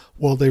off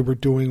while they were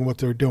doing what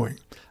they're doing.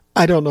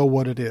 I don't know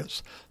what it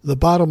is. The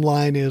bottom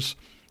line is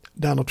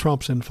Donald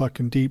Trump's in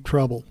fucking deep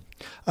trouble.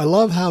 I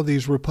love how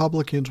these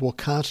Republicans will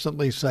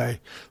constantly say,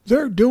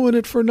 they're doing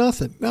it for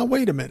nothing. Now,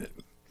 wait a minute.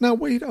 Now,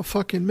 wait a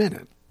fucking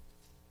minute.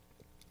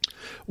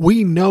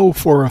 We know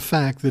for a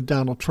fact that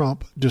Donald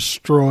Trump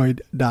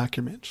destroyed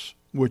documents,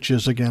 which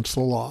is against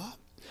the law.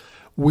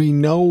 We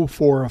know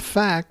for a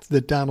fact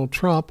that Donald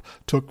Trump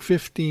took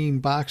 15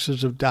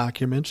 boxes of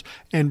documents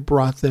and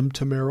brought them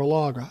to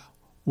Mar-a-Lago,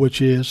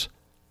 which is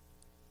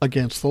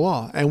against the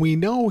law. And we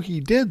know he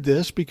did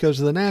this because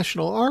the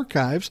National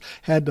Archives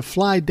had to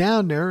fly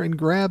down there and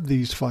grab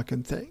these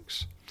fucking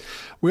things.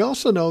 We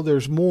also know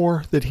there's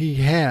more that he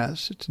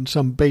has. It's in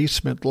some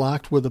basement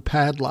locked with a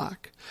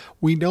padlock.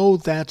 We know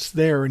that's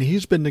there, and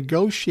he's been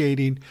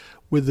negotiating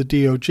with the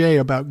DOJ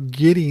about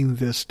getting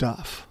this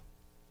stuff.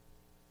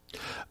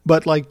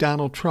 But like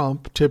Donald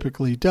Trump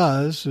typically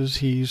does, is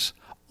he's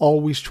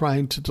always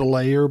trying to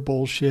delay or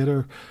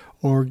bullshit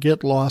or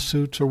get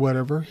lawsuits or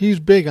whatever. He's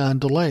big on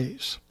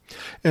delays.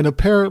 And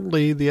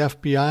apparently the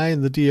FBI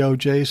and the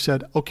DOJ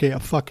said, okay,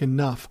 fucking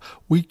enough.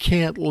 We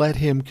can't let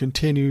him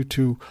continue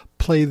to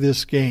play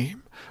this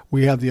game.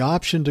 We have the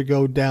option to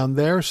go down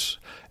there,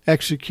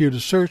 execute a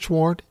search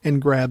warrant, and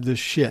grab this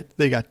shit.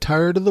 They got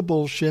tired of the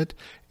bullshit,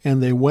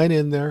 and they went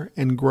in there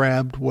and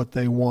grabbed what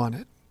they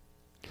wanted.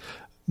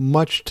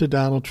 Much to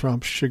Donald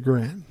Trump's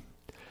chagrin.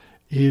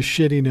 He is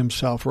shitting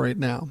himself right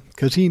now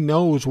because he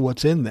knows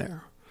what's in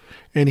there.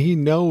 And he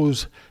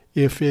knows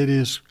if it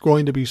is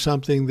going to be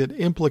something that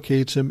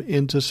implicates him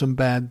into some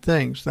bad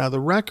things. Now, the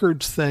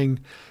records thing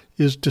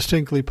is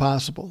distinctly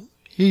possible.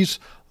 He's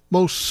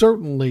most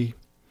certainly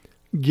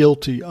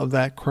guilty of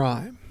that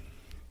crime.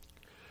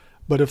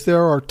 But if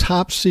there are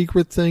top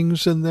secret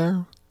things in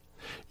there,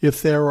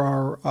 if there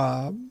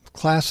are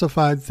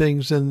classified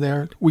things in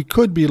there, we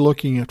could be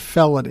looking at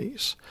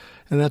felonies.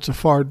 And that's a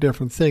far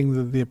different thing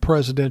than the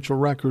Presidential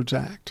Records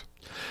Act.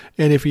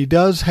 And if he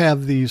does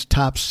have these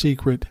top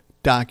secret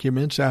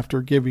documents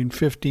after giving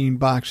 15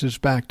 boxes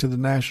back to the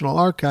National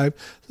Archive,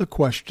 the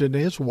question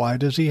is, why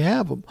does he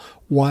have them?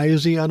 Why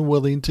is he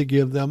unwilling to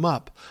give them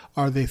up?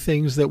 Are they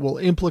things that will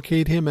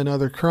implicate him in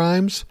other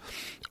crimes?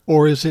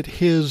 Or is it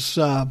his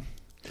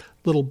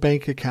little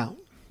bank account?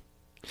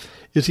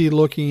 Is he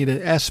looking at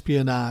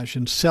espionage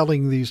and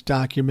selling these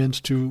documents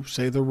to,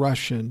 say, the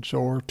Russians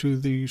or to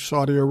the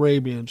Saudi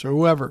Arabians or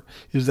whoever?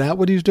 Is that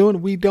what he's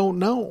doing? We don't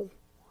know.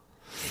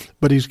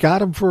 But he's got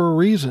them for a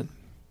reason.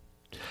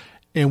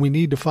 And we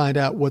need to find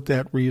out what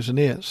that reason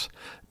is.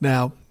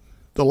 Now,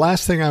 the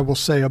last thing I will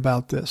say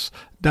about this,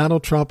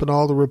 Donald Trump and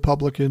all the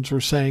Republicans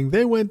are saying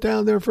they went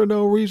down there for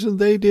no reason.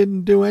 They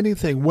didn't do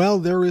anything. Well,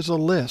 there is a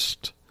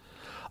list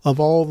of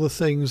all the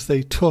things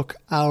they took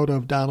out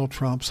of Donald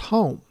Trump's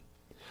home.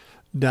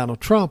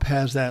 Donald Trump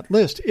has that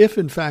list. If,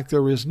 in fact,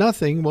 there is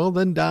nothing, well,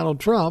 then Donald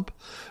Trump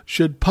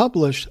should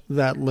publish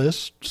that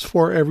list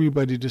for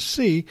everybody to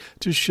see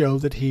to show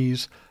that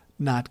he's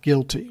not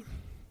guilty.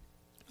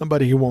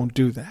 But he won't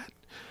do that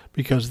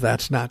because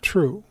that's not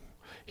true.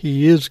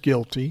 he is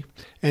guilty,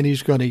 and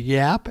he's going to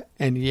yap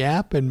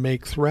and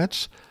make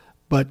threats,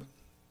 but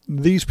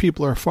these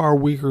people are far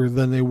weaker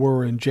than they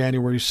were in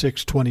January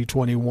 6,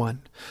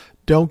 2021.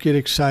 Don't get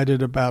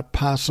excited about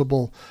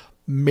possible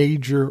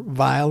major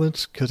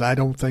violence, because I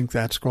don't think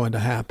that's going to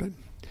happen.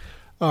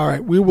 All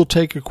right, we will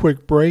take a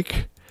quick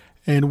break,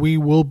 and we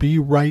will be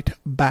right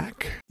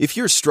back. If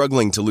you're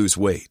struggling to lose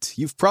weight,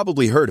 you've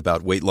probably heard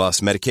about weight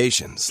loss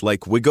medications like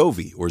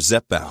Wegovy or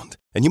Zepbound,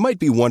 and you might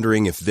be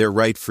wondering if they're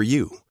right for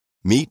you.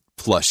 Meet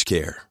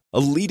PlushCare, a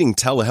leading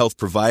telehealth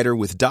provider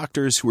with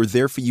doctors who are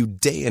there for you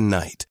day and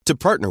night to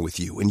partner with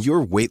you in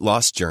your weight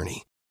loss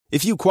journey.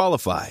 If you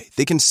qualify,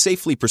 they can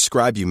safely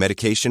prescribe you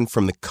medication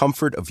from the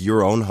comfort of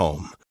your own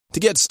home. To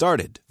get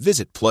started,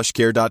 visit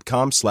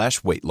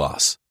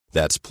plushcare.com/weightloss.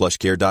 That's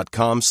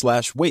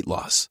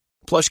plushcare.com/weightloss.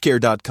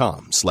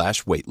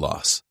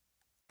 plushcare.com/weightloss.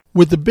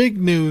 With the big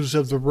news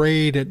of the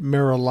raid at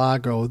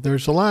Mar-a-Lago,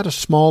 there's a lot of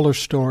smaller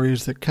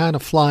stories that kind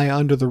of fly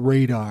under the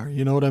radar.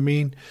 You know what I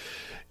mean?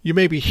 You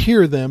maybe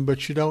hear them,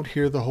 but you don't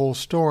hear the whole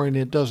story, and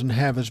it doesn't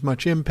have as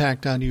much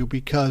impact on you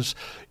because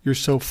you're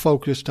so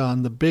focused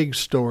on the big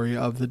story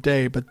of the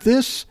day. But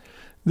this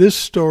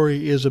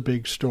story is a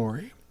big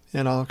story,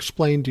 and I'll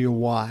explain to you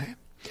why.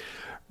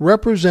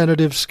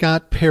 Representative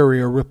Scott Perry,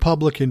 a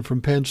Republican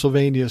from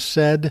Pennsylvania,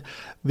 said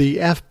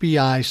the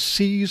FBI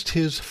seized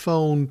his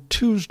phone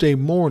Tuesday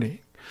morning,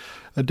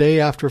 a day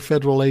after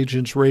federal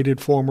agents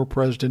raided former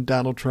President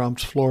Donald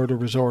Trump's Florida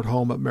resort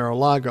home at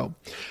Mar-a-Lago.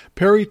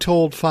 Perry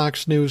told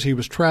Fox News he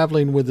was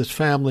traveling with his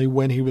family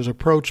when he was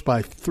approached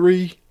by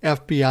 3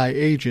 FBI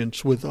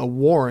agents with a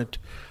warrant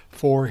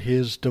for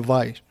his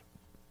device.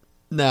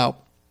 Now,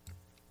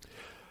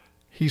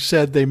 he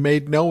said they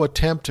made no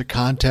attempt to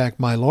contact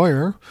my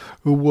lawyer,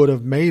 who would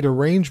have made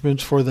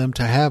arrangements for them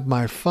to have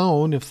my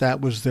phone if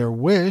that was their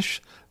wish,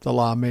 the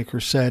lawmaker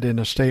said in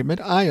a statement.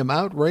 I am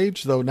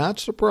outraged, though not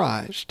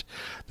surprised,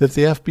 that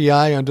the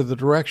FBI, under the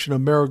direction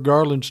of Merrick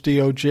Garland's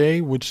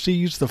DOJ, would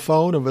seize the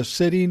phone of a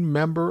sitting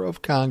member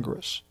of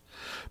Congress.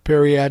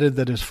 Perry added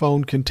that his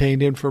phone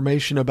contained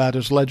information about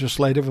his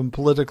legislative and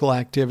political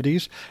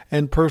activities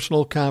and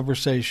personal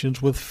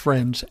conversations with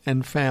friends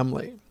and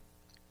family.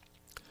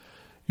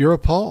 You're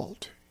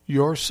appalled.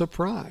 You're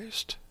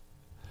surprised.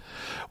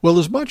 Well,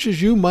 as much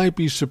as you might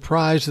be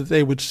surprised that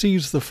they would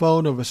seize the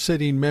phone of a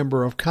sitting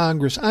member of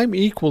Congress, I'm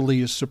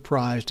equally as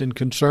surprised and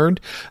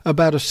concerned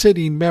about a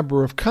sitting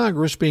member of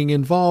Congress being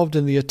involved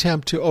in the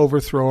attempt to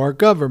overthrow our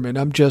government.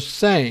 I'm just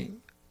saying.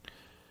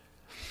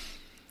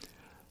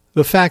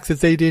 The fact that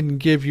they didn't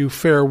give you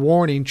fair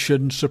warning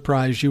shouldn't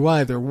surprise you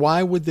either.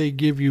 Why would they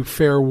give you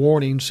fair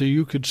warning so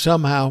you could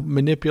somehow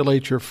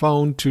manipulate your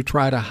phone to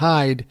try to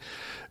hide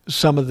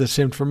some of this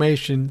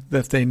information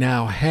that they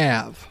now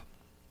have?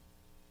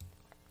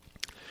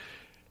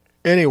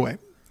 Anyway,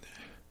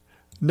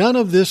 none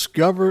of this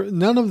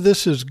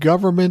is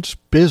government's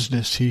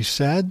business, he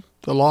said.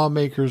 The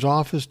lawmaker's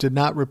office did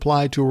not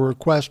reply to a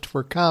request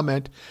for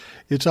comment.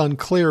 It's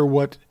unclear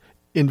what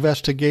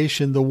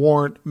investigation the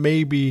warrant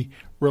may be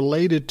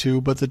related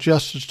to, but the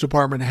Justice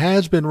Department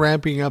has been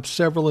ramping up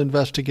several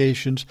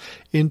investigations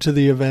into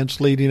the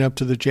events leading up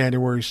to the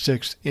January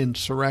 6th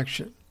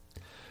insurrection.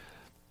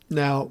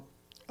 Now,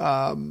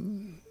 I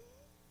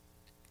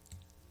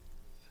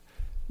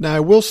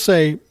will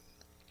say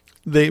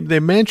they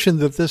mentioned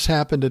that this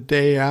happened a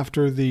day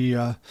after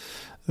the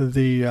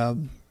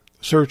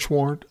search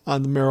warrant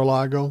on the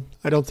Mar-a-Lago.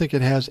 I don't think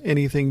it has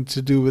anything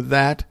to do with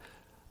that,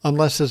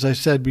 unless, as I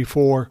said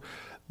before,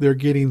 they're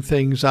getting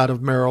things out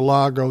of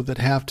Mar-a-Lago that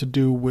have to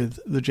do with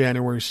the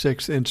January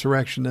 6th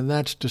insurrection, and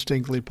that's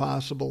distinctly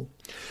possible.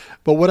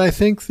 But what I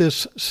think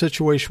this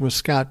situation with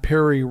Scott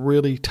Perry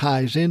really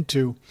ties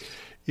into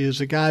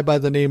is a guy by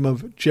the name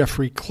of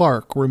Jeffrey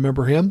Clark.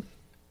 Remember him?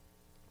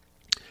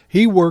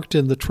 He worked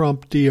in the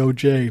Trump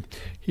DOJ.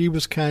 He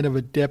was kind of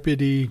a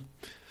deputy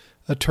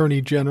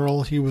attorney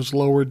general. He was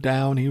lowered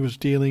down. He was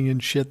dealing in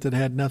shit that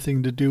had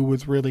nothing to do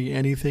with really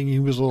anything. He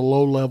was a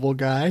low-level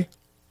guy.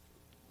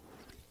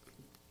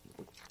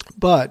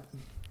 But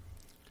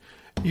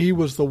he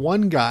was the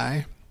one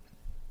guy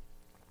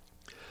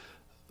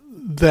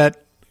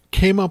that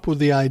came up with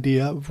the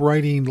idea of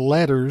writing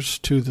letters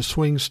to the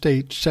swing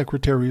state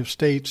Secretary of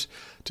States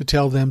to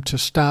tell them to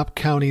stop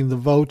counting the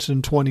votes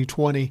in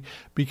 2020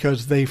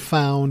 because they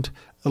found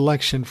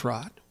election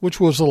fraud, which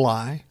was a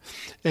lie,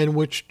 and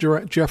which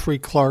Jeffrey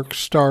Clark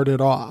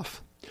started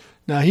off.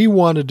 Now, he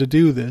wanted to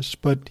do this,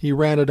 but he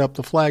ran it up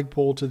the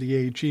flagpole to the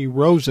AG,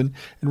 Rosen,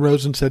 and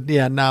Rosen said,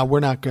 we're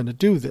not going to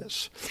do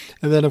this.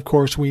 And then, of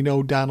course, we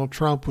know Donald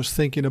Trump was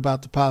thinking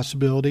about the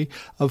possibility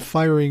of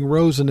firing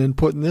Rosen and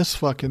putting this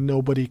fucking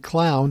nobody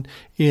clown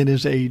in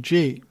his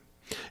AG.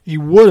 He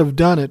would have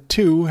done it,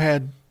 too,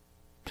 had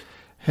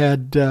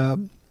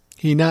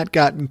he not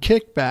gotten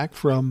kickback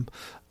from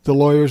the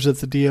lawyers at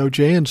the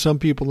DOJ and some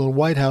people in the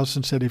White House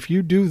and said, if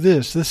you do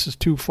this, this is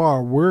too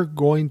far, we're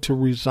going to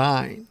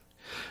resign.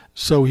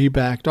 So he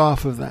backed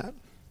off of that.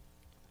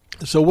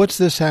 So what's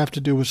this have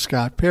to do with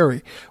Scott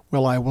Perry?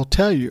 Well, I will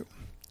tell you.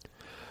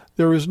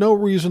 There is no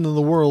reason in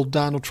the world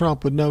Donald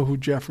Trump would know who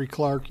Jeffrey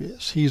Clark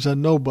is. He's a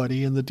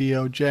nobody in the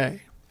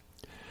DOJ.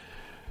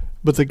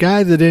 But the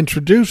guy that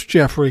introduced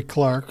Jeffrey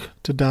Clark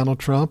to Donald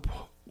Trump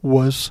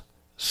was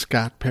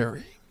Scott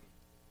Perry.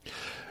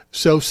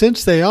 So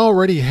since they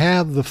already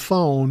have the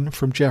phone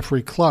from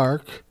Jeffrey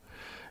Clark,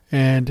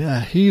 and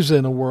he's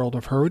in a world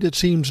of hurt, it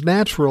seems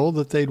natural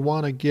that they'd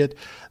want to get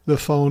the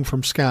phone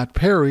from Scott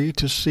Perry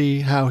to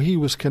see how he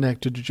was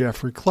connected to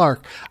Jeffrey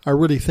Clark. I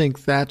really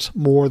think that's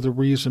more the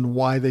reason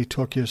why they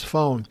took his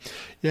phone.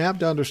 You have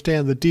to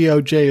understand the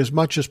DOJ, as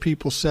much as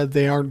people said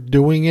they aren't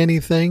doing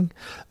anything,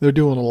 they're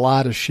doing a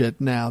lot of shit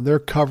now. They're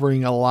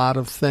covering a lot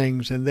of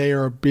things, and they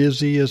are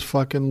busy as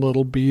fucking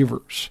little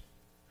beavers.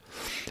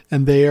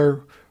 And they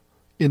are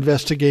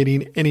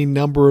investigating any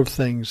number of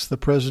things, the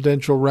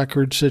presidential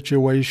record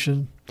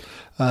situation,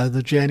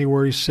 the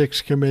January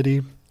 6th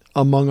committee,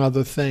 among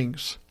other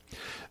things.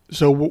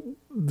 So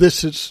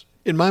this is,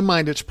 in my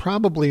mind, it's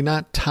probably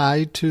not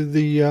tied to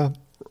the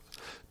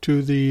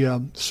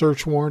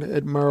search warrant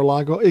at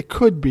Mar-a-Lago. It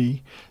could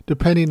be,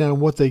 depending on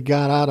what they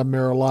got out of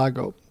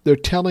Mar-a-Lago. They're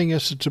telling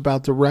us it's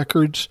about the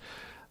records.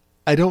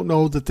 I don't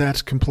know that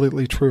that's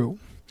completely true.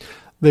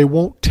 They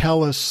won't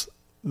tell us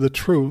the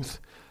truth.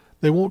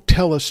 They won't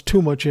tell us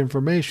too much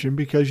information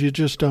because you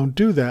just don't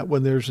do that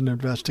when there's an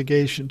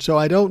investigation. So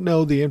I don't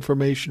know the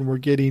information we're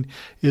getting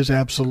is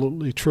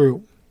absolutely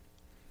true.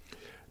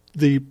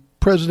 The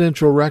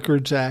Presidential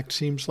Records Act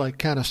seems like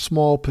kind of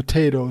small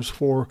potatoes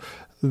for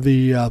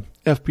the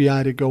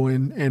FBI to go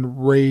in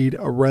and raid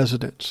a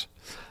residence.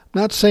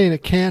 I'm not saying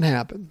it can't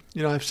happen.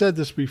 You know, I've said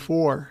this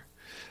before.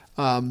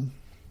 When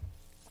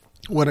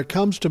it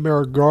comes to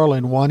Merrick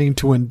Garland wanting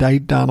to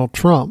indict Donald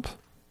Trump,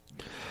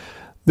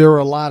 there are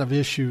a lot of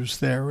issues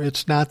there.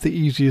 It's not the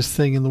easiest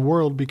thing in the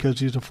world because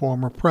he's a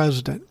former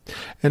president.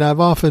 And I've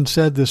often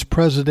said this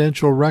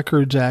Presidential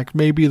Records Act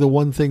may be the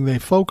one thing they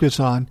focus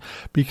on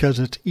because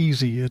it's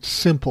easy, it's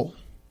simple,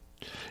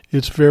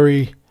 it's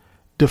very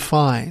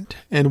defined.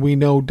 And we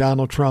know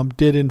Donald Trump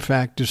did in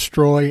fact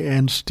destroy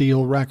and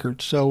steal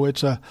records. So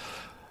it's a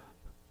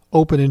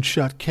open and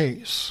shut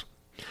case.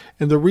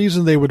 And the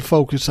reason they would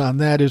focus on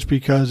that is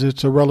because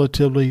it's a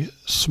relatively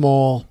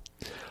small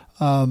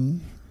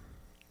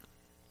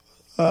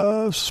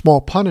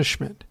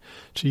punishment.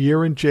 It's a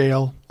year in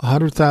jail,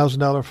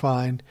 $100,000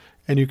 fine,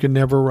 and you can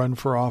never run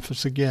for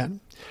office again.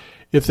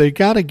 If they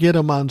got to get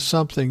him on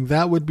something,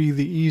 that would be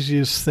the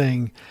easiest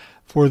thing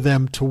for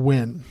them to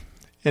win.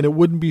 And it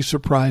wouldn't be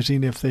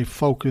surprising if they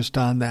focused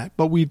on that,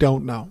 but we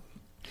don't know.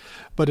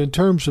 But in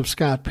terms of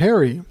Scott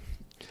Perry,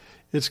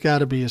 it's got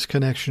to be his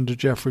connection to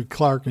Jeffrey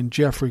Clark, and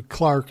Jeffrey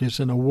Clark is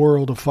in a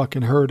world of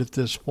fucking hurt at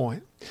this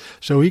point.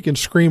 So he can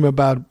scream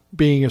about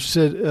being a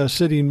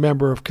sitting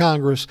member of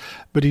Congress,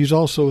 but he's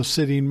also a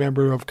sitting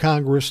member of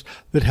Congress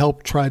that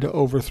helped try to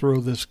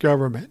overthrow this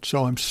government.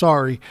 So I'm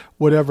sorry,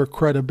 whatever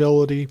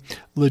credibility,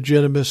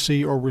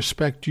 legitimacy, or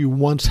respect you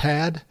once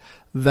had,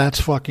 that's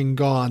fucking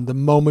gone the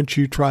moment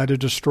you try to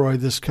destroy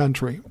this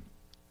country.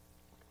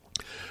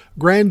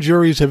 Grand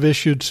juries have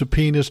issued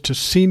subpoenas to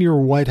senior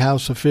White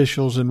House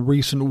officials in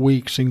recent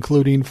weeks,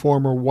 including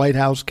former White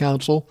House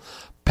counsel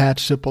Pat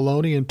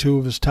Cipollone and two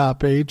of his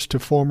top aides to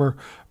former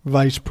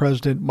Vice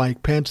President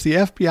Mike Pence. The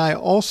FBI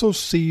also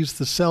seized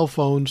the cell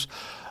phones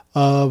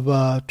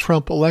of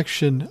Trump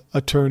election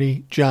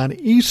attorney John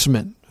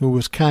Eastman, who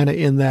was kind of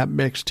in that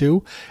mix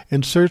too,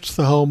 and searched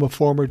the home of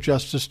former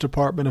Justice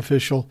Department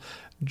official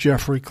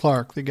Jeffrey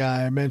Clark, the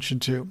guy I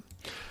mentioned to.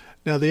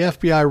 Now, the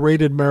FBI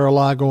raided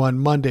Mar-a-Lago on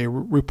Monday,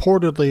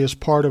 reportedly as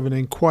part of an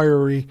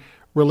inquiry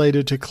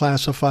related to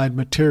classified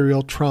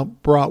material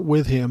Trump brought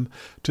with him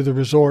to the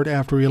resort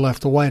after he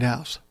left the White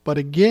House. But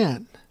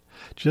again,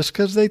 just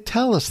because they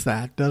tell us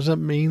that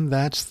doesn't mean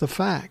that's the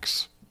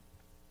facts.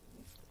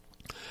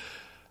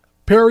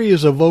 Perry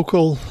is a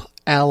vocal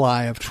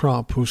ally of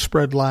Trump who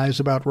spread lies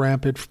about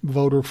rampant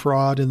voter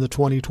fraud in the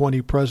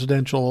 2020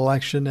 presidential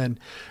election and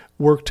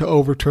worked to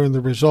overturn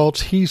the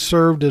results. He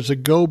served as a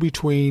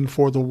go-between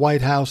for the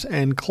White House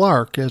and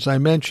Clark, as I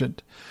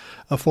mentioned,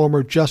 a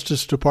former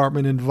Justice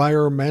Department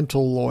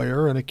environmental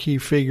lawyer and a key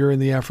figure in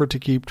the effort to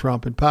keep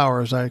Trump in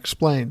power, as I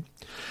explained.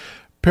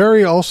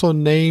 Perry, also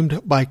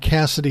named by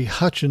Cassidy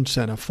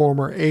Hutchinson, a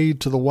former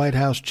aide to the White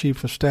House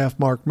Chief of Staff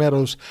Mark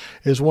Meadows,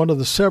 is one of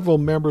the several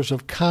members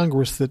of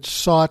Congress that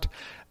sought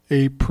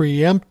a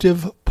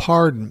preemptive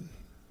pardon.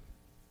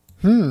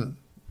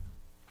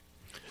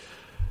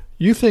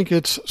 You think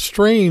it's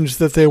strange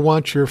that they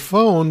want your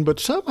phone, but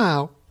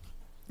somehow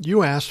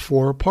you asked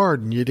for a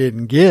pardon. You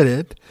didn't get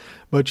it,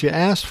 but you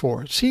asked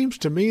for it. Seems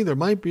to me there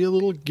might be a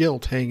little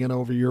guilt hanging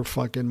over your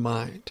fucking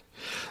mind.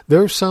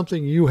 There's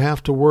something you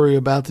have to worry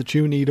about that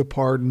you need a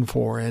pardon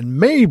for, and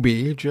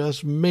maybe,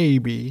 just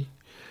maybe,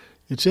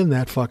 it's in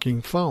that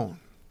fucking phone.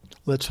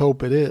 Let's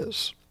hope it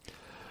is.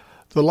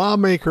 The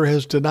lawmaker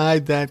has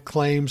denied that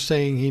claim,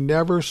 saying he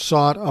never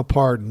sought a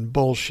pardon.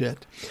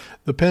 Bullshit.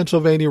 The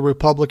Pennsylvania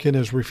Republican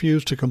has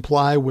refused to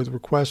comply with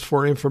requests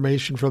for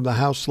information from the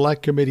House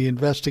Select Committee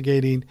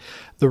investigating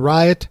the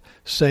riot,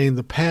 saying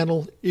the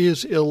panel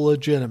is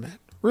illegitimate.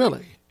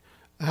 Really?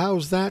 How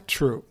is that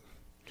true?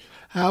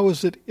 How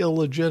is it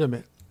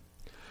illegitimate?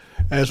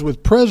 As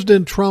with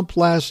President Trump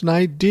last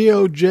night,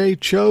 DOJ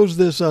chose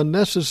this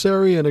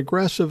unnecessary and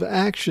aggressive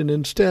action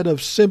instead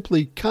of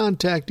simply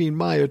contacting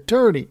my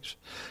attorneys.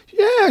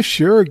 Yeah,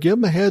 sure, give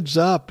them a heads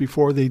up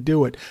before they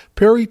do it.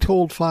 Perry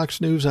told Fox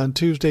News on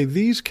Tuesday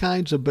these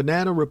kinds of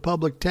banana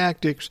republic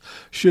tactics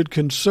should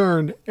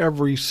concern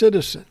every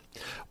citizen.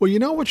 Well, you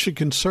know what should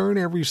concern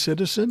every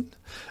citizen?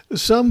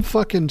 Some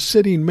fucking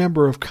sitting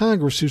member of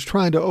Congress who's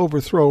trying to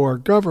overthrow our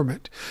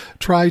government,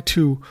 try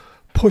to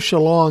push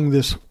along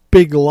this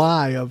big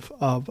lie of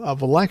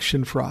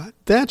election fraud.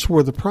 That's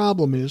where the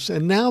problem is.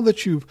 And now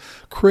that you've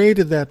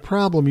created that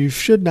problem, you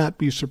should not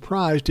be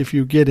surprised if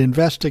you get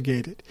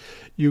investigated.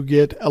 You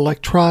get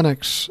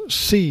electronics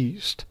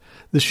seized.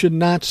 This should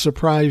not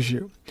surprise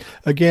you.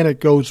 Again,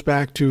 it goes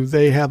back to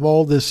they have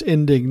all this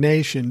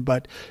indignation,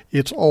 but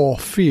it's all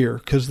fear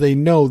because they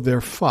know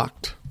they're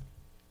fucked.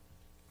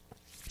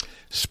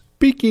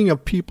 Speaking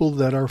of people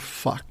that are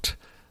fucked,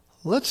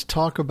 let's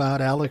talk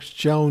about Alex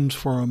Jones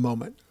for a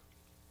moment.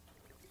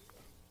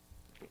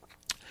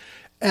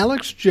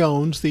 Alex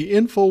Jones, the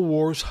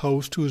InfoWars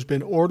host who has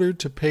been ordered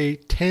to pay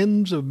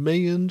tens of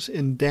millions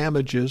in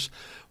damages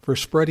for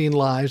spreading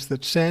lies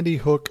that Sandy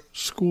Hook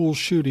school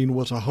shooting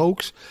was a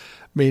hoax,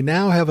 may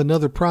now have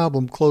another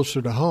problem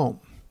closer to home.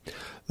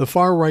 The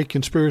far-right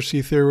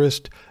conspiracy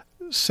theorist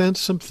sent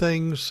some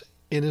things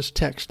in his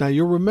text. Now,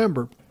 you'll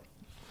remember,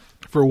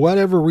 for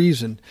whatever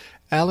reason,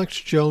 Alex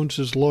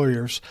Jones's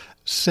lawyers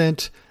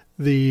sent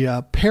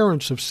the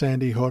parents of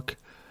Sandy Hook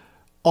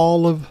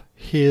all of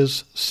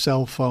his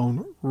cell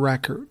phone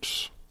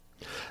records.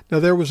 Now,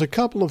 there was a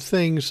couple of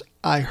things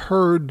I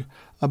heard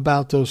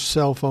about those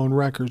cell phone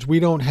records. We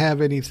don't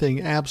have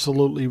anything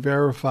absolutely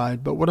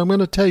verified, but what I'm going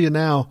to tell you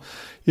now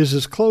is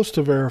as close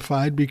to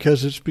verified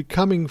because it's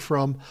coming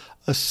from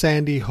a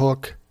Sandy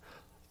Hook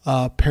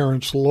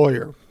parent's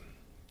lawyer,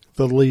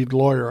 the lead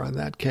lawyer on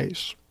that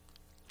case.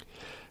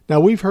 Now,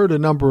 we've heard a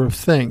number of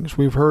things.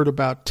 We've heard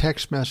about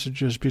text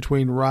messages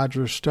between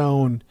Roger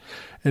Stone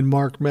and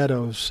Mark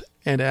Meadows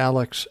and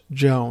Alex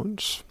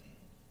Jones.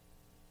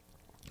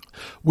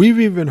 We've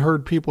even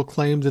heard people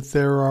claim that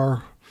there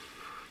are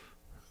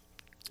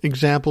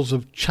examples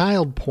of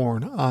child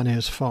porn on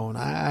his phone.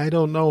 I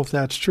don't know if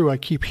that's true. I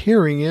keep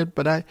hearing it,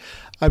 but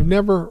I've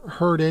never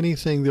heard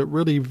anything that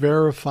really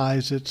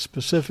verifies it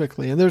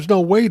specifically. And there's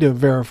no way to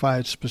verify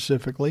it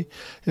specifically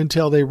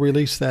until they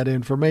release that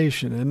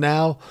information. And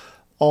now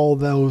all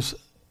those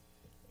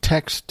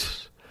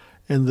texts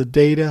and the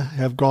data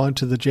have gone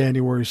to the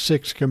January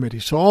 6th committee.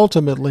 So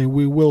ultimately,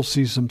 we will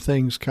see some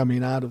things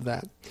coming out of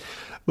that.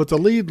 But the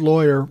lead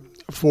lawyer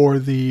for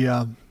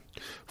the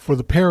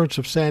parents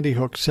of Sandy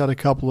Hook said a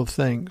couple of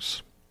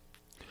things.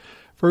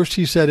 First,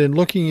 he said, in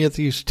looking at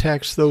these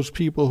texts, those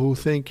people who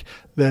think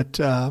that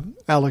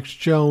Alex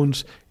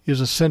Jones is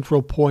a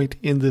central point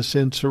in this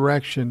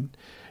insurrection,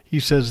 he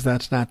says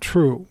that's not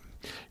true.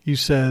 He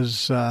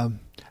says,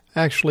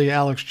 actually,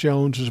 Alex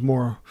Jones is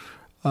more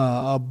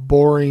a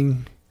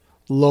boring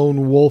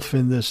lone wolf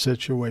in this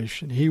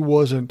situation. He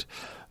wasn't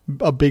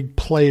a big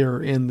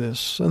player in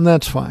this, and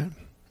that's fine.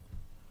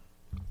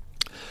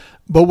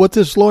 But what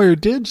this lawyer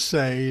did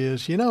say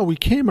is, we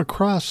came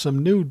across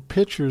some nude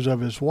pictures of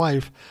his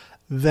wife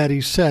that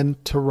he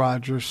sent to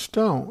Roger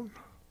Stone.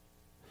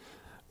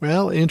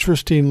 Well,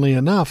 interestingly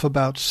enough,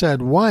 about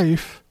said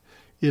wife,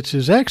 it's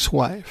his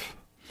ex-wife.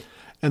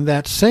 And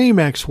that same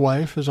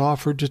ex-wife has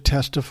offered to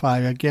testify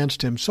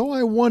against him. So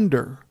I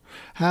wonder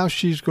how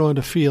she's going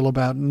to feel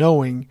about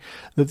knowing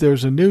that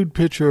there's a nude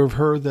picture of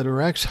her that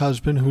her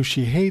ex-husband, who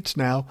she hates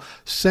now,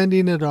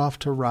 sending it off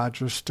to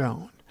Roger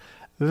Stone.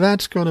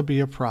 That's going to be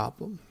a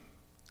problem.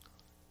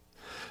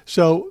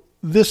 So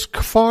this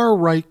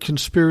far-right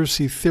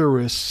conspiracy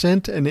theorist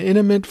sent an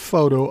intimate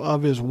photo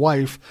of his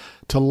wife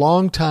to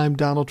longtime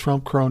Donald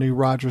Trump crony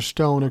Roger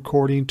Stone,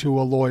 according to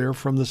a lawyer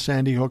from the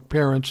Sandy Hook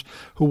parents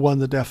who won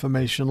the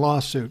defamation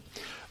lawsuit.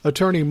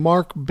 Attorney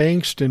Mark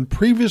Bankston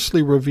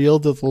previously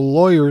revealed that the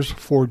lawyers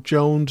for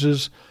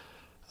Jones's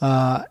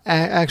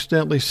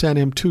accidentally sent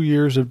him 2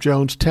 years of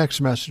Jones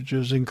text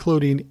messages,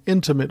 including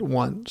intimate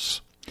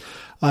ones.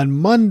 On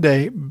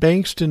Monday,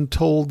 Bankston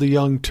told the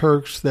Young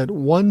Turks that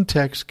one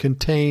text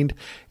contained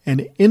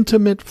an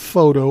intimate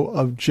photo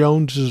of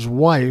Jones's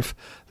wife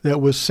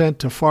that was sent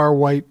to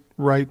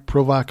far-right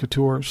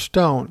provocateur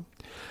Stone.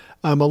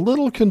 I'm a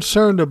little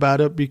concerned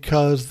about it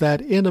because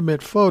that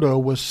intimate photo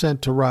was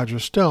sent to Roger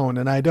Stone,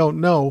 and I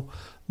don't know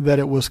that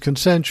it was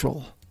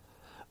consensual.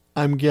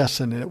 I'm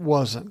guessing it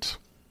wasn't.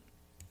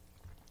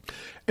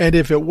 And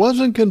if it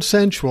wasn't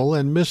consensual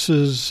and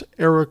Mrs.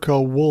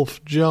 Erica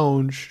Wolf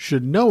Jones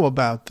should know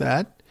about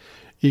that,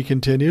 he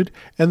continued,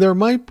 and there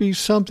might be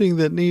something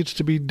that needs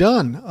to be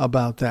done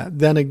about that.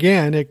 Then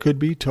again, it could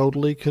be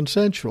totally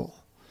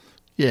consensual.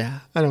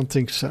 Yeah, I don't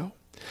think so.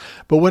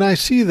 But when I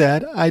see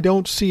that, I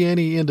don't see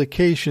any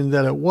indication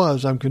that it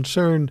was. I'm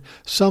concerned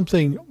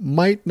something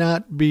might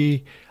not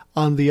be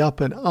on the up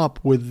and up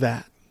with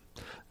that.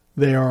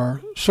 There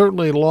are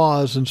certainly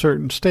laws in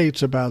certain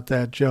states about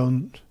that,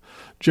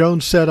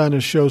 Jones said on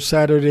his show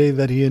Saturday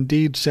that he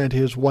indeed sent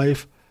his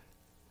wife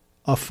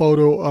a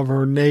photo of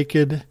her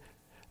naked,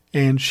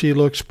 and she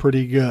looks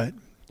pretty good.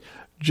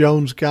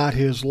 Jones got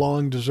his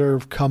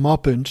long-deserved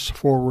comeuppance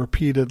for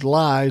repeated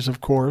lies, of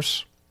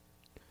course,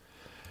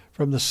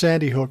 from the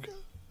Sandy Hook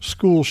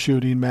school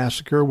shooting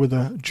massacre with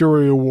a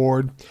jury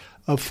award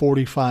of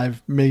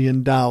 $45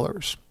 million.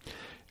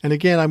 And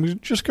again, I'm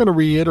just going to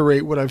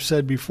reiterate what I've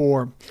said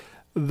before.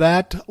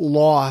 That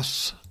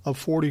loss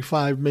of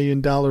 $45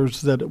 million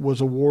that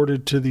was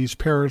awarded to these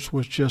parents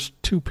was just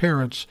two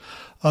parents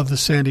of the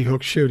Sandy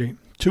Hook shooting.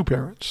 Two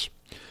parents.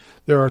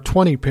 There are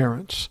 20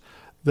 parents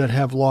that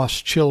have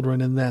lost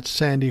children in that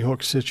Sandy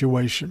Hook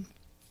situation.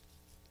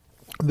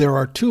 There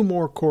are two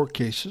more court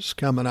cases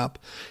coming up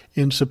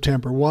in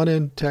September, one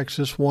in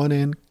Texas, one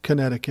in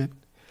Connecticut,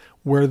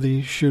 where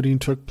the shooting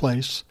took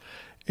place.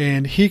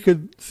 And he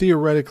could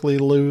theoretically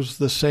lose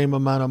the same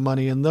amount of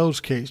money in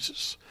those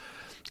cases.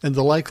 And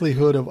the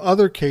likelihood of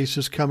other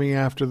cases coming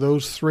after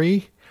those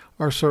three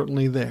are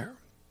certainly there.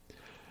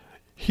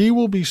 He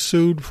will be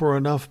sued for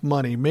enough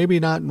money, maybe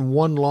not in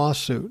one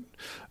lawsuit,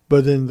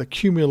 but in the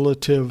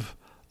cumulative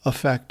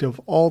effect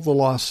of all the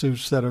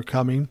lawsuits that are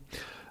coming.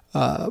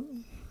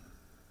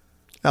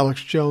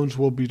 Alex Jones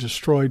will be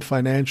destroyed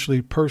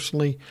financially,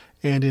 personally,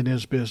 and in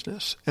his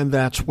business. And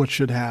that's what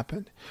should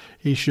happen.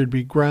 He should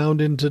be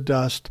ground into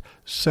dust,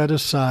 set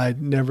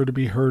aside, never to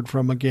be heard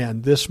from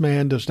again. This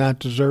man does not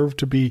deserve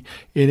to be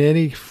in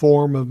any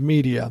form of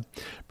media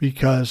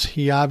because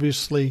he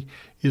obviously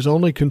is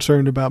only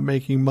concerned about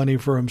making money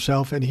for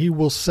himself, and he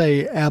will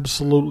say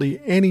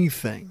absolutely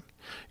anything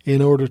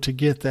in order to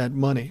get that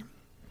money.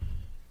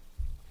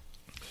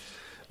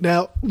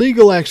 Now,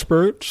 legal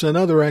experts and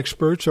other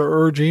experts are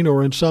urging,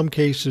 or in some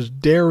cases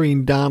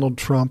daring, Donald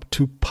Trump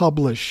to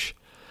publish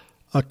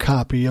a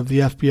copy of the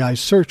FBI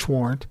search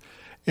warrant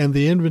and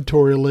the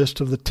inventory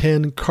list of the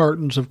 10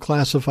 cartons of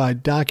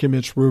classified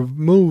documents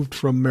removed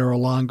from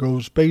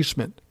Mar-a-Lago's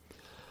basement.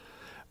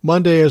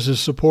 Monday, as his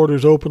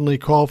supporters openly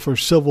called for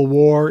civil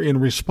war in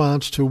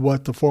response to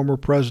what the former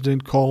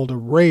president called a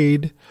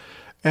raid,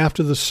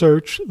 after the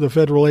search, the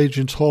federal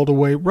agents hauled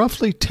away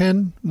roughly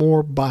 10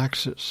 more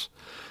boxes,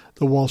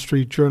 the Wall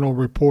Street Journal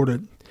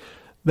reported.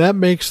 That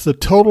makes the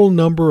total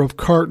number of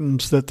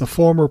cartons that the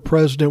former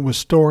president was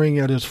storing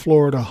at his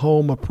Florida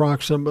home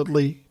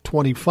approximately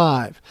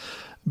 25,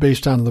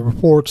 based on the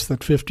reports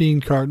that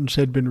 15 cartons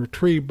had been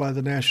retrieved by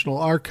the National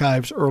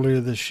Archives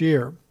earlier this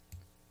year.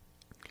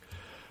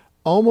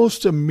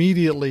 Almost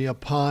immediately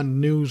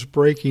upon news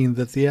breaking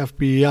that the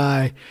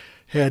FBI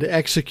had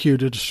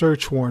executed a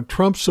search warrant,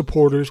 Trump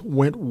supporters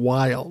went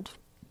wild.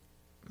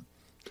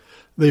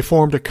 They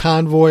formed a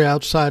convoy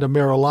outside of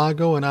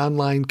Mar-a-Lago, and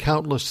online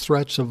countless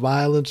threats of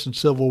violence and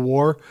civil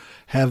war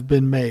have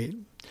been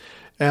made.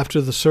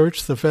 After the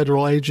search, the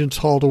federal agents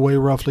hauled away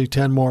roughly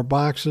 10 more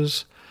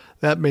boxes.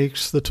 That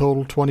makes the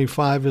total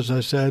 25, as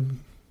I said.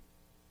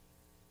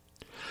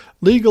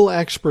 Legal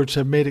experts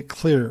have made it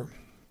clear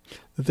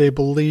that they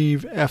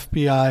believe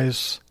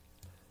FBI's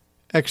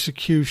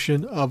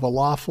execution of a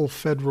lawful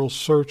federal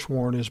search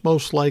warrant is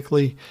most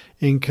likely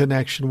in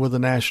connection with a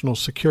national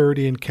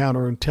security and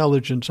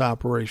counterintelligence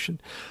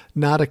operation,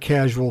 not a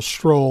casual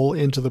stroll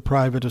into the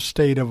private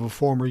estate of a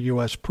former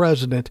U.S.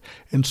 president,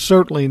 and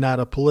certainly not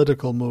a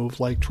political move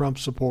like Trump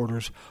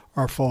supporters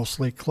are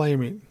falsely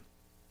claiming.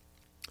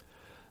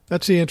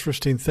 That's the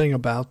interesting thing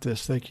about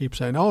this. They keep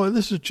saying, oh,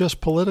 this is just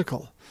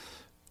political.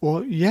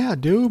 Well, yeah,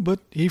 dude,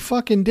 but he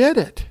fucking did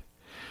it.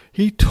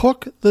 He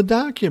took the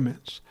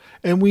documents.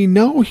 And we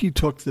know he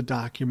took the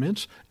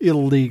documents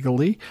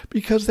illegally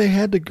because they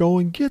had to go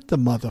and get the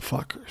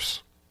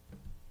motherfuckers.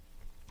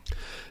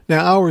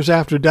 Now, hours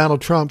after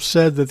Donald Trump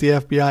said that the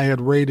FBI had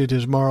raided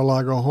his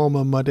Mar-a-Lago home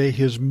on Monday,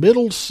 his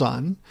middle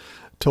son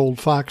told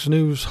Fox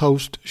News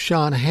host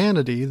Sean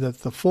Hannity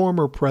that the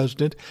former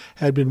president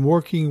had been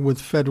working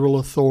with federal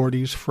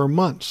authorities for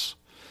months.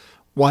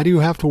 Why do you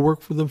have to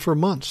work for them for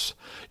months?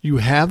 You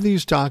have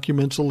these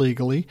documents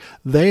illegally.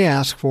 They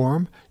ask for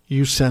them.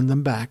 You send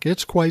them back.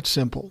 It's quite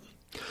simple.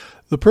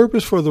 The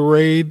purpose for the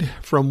raid,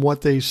 from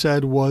what they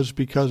said, was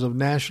because of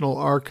National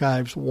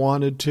Archives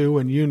wanted to,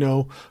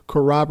 and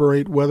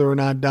corroborate whether or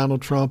not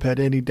Donald Trump had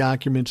any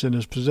documents in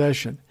his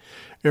possession.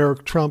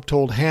 Eric Trump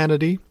told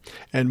Hannity,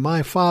 and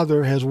my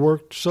father has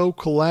worked so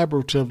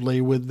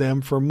collaboratively with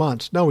them for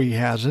months. No, he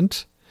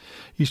hasn't.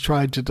 He's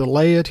tried to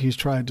delay it. He's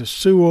tried to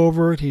sue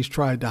over it. He's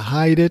tried to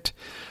hide it.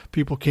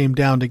 People came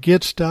down to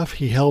get stuff.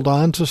 He held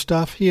on to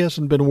stuff. He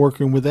hasn't been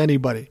working with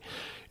anybody.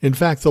 In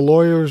fact, the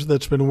lawyers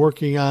that's been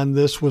working on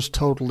this was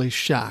totally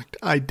shocked.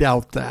 I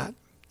doubt that.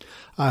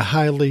 I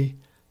highly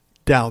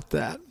doubt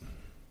that.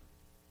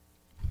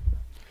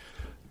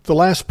 The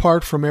last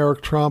part from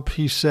Eric Trump,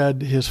 he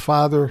said his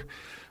father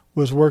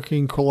was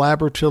working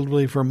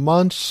collaboratively for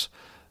months.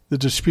 The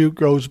dispute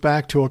goes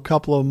back to a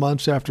couple of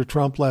months after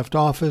Trump left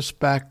office,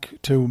 back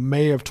to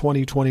May of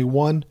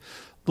 2021.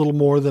 A little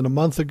more than a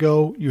month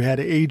ago, you had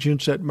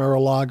agents at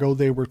Mar-a-Lago.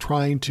 They were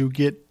trying to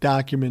get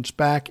documents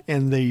back,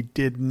 and they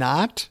did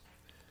not.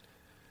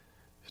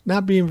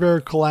 Not being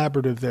very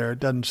collaborative there,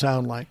 it doesn't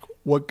sound like.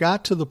 what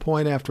got to the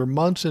point after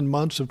months and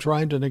months of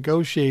trying to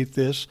negotiate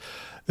this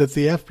that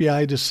the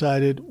FBI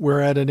decided we're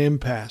at an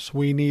impasse.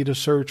 We need a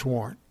search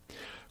warrant.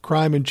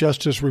 Crime and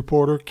Justice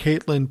reporter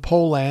Caitlin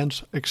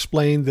Polans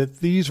explained that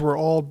these were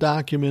all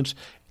documents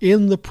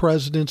in the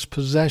president's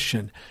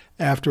possession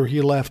after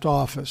he left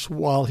office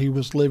while he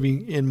was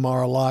living in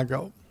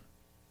Mar-a-Lago.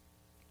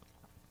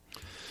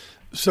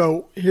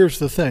 So here's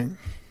the thing.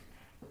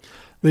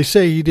 They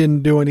say he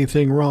didn't do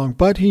anything wrong,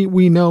 but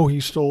we know he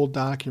stole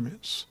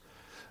documents.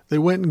 They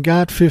went and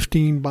got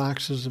 15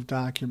 boxes of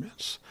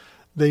documents.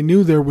 They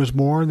knew there was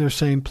more, and they're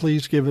saying,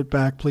 please give it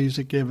back, please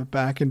give it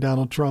back. And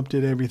Donald Trump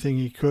did everything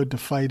he could to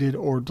fight it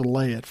or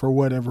delay it for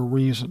whatever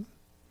reason.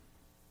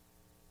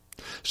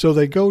 So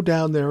they go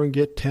down there and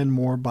get 10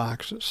 more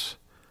boxes.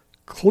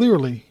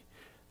 Clearly,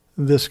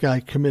 this guy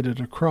committed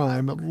a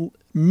crime. At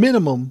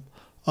minimum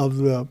of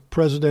the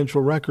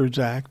Presidential Records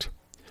Act.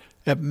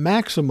 At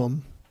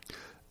maximum,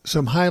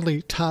 some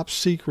highly top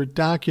secret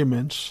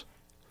documents.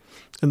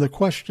 And the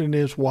question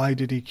is, why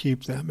did he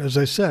keep them? As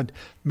I said,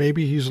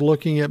 maybe he's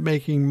looking at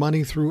making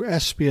money through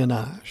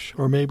espionage,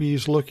 or maybe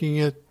he's looking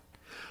at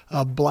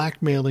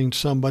blackmailing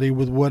somebody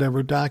with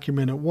whatever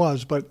document it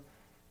was. But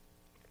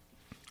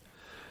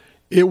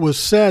it was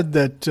said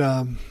that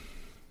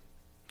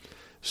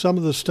some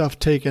of the stuff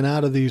taken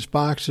out of these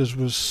boxes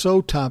was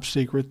so top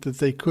secret that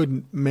they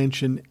couldn't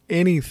mention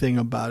anything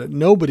about it.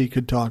 Nobody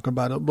could talk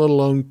about it, let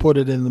alone put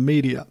it in the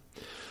media.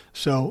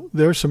 So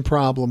there's some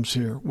problems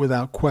here,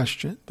 without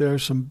question.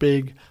 There's some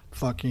big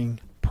fucking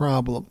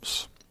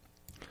problems.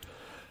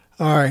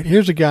 All right,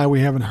 here's a guy we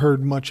haven't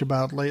heard much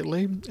about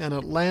lately. An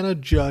Atlanta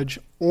judge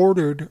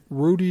ordered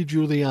Rudy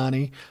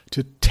Giuliani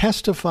to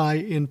testify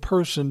in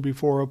person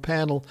before a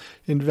panel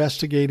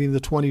investigating the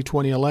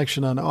 2020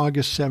 election on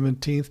August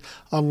 17th,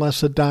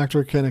 unless a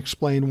doctor can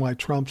explain why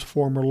Trump's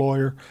former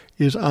lawyer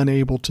is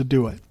unable to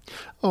do it.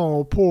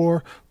 Oh,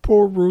 poor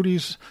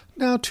Rudy's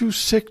now too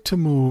sick to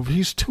move.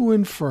 He's too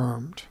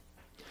infirmed.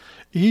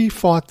 He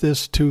fought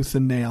this tooth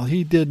and nail.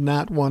 He did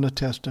not want to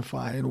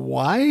testify. And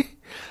why?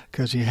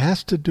 Because he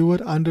has to do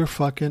it under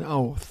fucking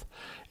oath.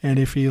 And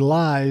if he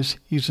lies,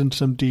 he's in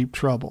some deep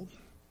trouble.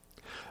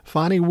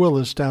 Fani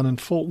Willis down in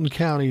Fulton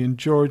County in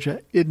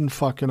Georgia isn't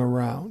fucking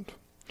around.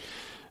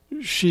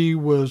 She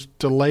was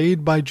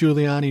delayed by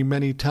Giuliani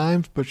many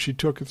times, but she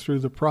took it through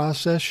the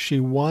process. She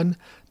won.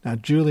 Now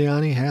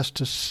Giuliani has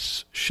to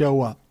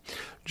show up.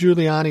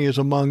 Giuliani is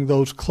among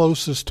those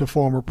closest to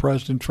former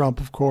President Trump,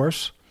 of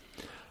course.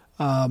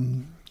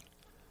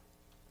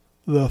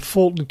 The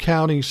Fulton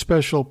County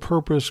Special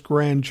Purpose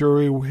Grand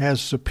Jury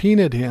has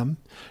subpoenaed him.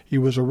 He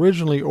was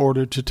originally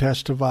ordered to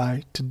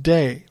testify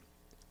today.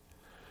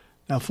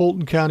 Now,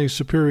 Fulton County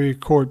Superior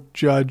Court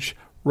Judge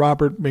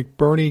Robert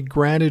McBurney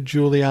granted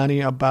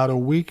Giuliani about a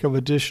week of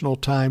additional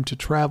time to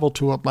travel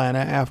to Atlanta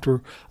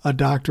after a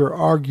doctor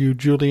argued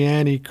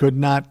Giuliani could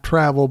not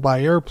travel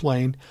by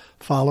airplane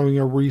following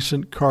a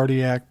recent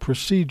cardiac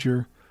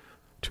procedure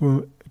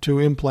to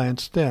implant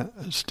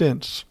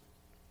stents.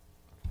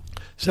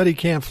 Said he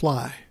can't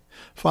fly.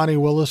 Fani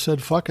Willis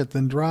said, fuck it,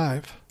 then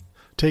drive.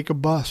 Take a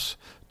bus.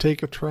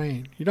 Take a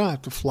train. You don't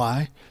have to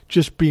fly.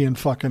 Just be in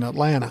fucking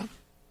Atlanta.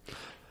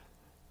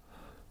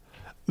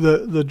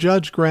 The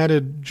judge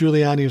granted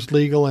Giuliani's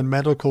legal and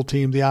medical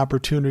team the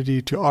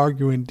opportunity to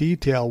argue in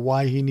detail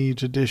why he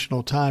needs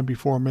additional time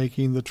before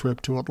making the trip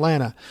to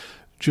Atlanta.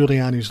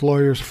 Giuliani's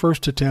lawyers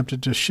first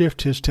attempted to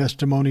shift his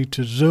testimony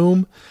to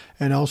Zoom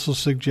and also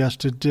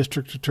suggested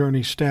district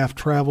attorney staff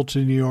travel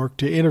to New York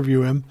to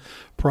interview him.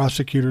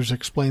 Prosecutors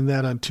explained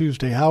that on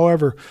Tuesday.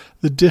 However,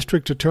 the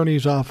district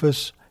attorney's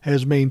office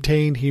has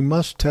maintained he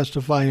must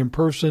testify in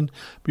person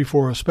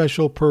before a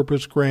special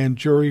purpose grand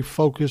jury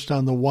focused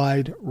on the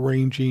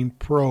wide-ranging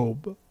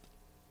probe.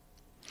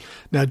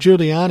 Now,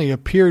 Giuliani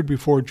appeared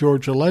before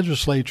Georgia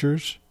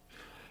legislatures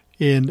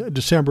in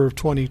December of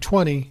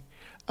 2020,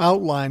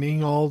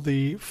 outlining all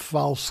the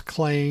false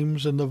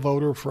claims and the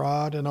voter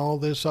fraud and all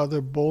this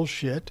other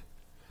bullshit.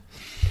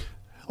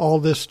 All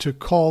this to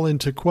call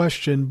into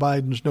question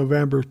Biden's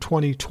November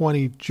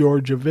 2020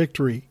 Georgia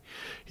victory.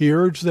 He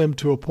urged them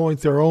to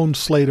appoint their own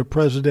slate of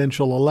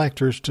presidential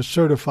electors to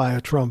certify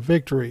a Trump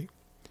victory.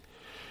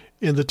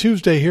 In the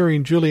Tuesday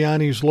hearing,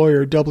 Giuliani's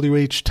lawyer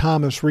W.H.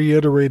 Thomas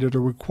reiterated a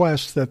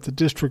request that the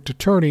district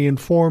attorney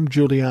inform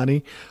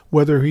Giuliani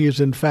whether he is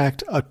in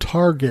fact a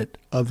target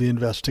of the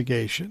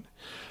investigation.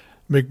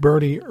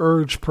 McBurney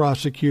urged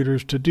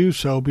prosecutors to do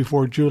so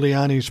before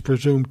Giuliani's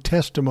presumed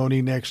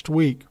testimony next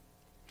week.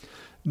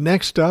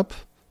 Next up,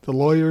 the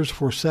lawyers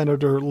for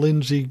Senator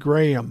Lindsey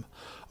Graham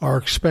are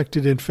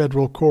expected in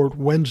federal court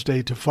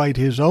Wednesday to fight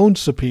his own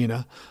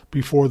subpoena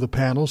before the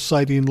panel,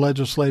 citing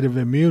legislative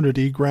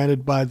immunity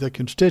granted by the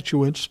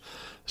constituents'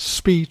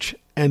 speech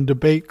and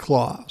debate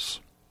clause.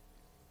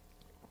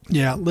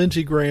 Yeah,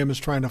 Lindsey Graham is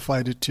trying to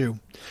fight it too,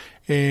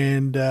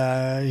 and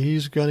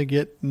he's going to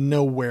get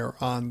nowhere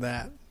on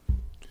that.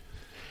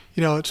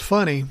 You know, it's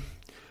funny.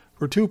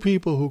 For two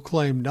people who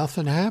claim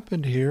nothing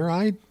happened here,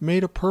 I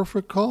made a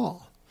perfect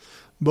call.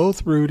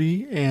 Both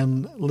Rudy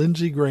and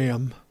Lindsey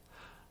Graham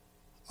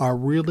are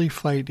really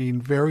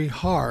fighting very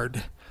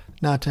hard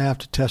not to have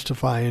to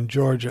testify in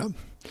Georgia.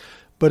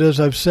 But as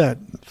I've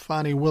said,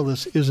 Fani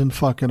Willis isn't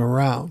fucking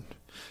around.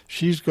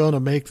 She's going to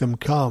make them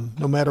come,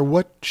 no matter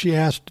what she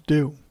has to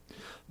do.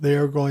 They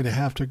are going to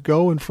have to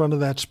go in front of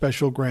that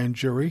special grand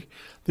jury.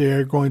 They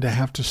are going to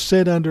have to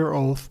sit under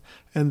oath,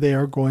 and they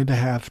are going to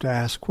have to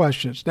ask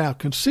questions. Now,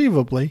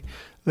 conceivably,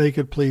 they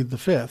could plead the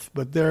fifth,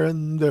 but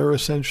they're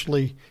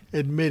essentially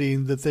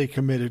admitting that they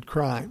committed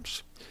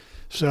crimes.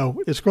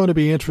 So it's going to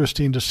be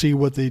interesting to see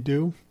what they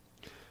do.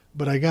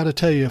 But I got to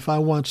tell you, if I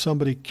want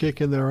somebody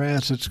kicking their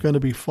ass, it's going to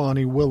be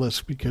Fani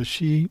Willis, because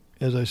she,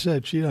 as I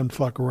said, she doesn't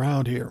fuck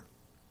around here.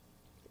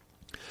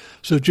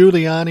 So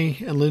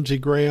Giuliani and Lindsey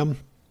Graham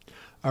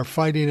are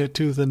fighting it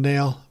tooth and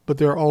nail, but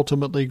they're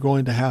ultimately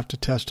going to have to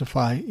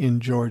testify in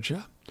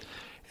Georgia.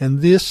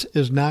 And this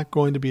is not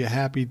going to be a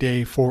happy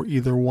day for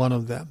either one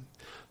of them.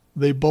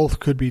 They both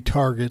could be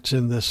targets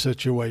in this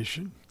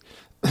situation.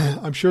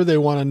 I'm sure they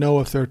want to know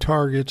if they're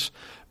targets,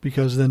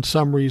 because then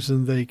some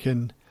reason they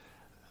can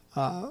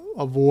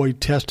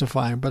avoid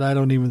testifying, but I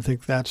don't even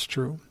think that's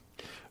true.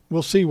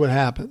 We'll see what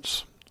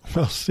happens.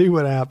 We'll see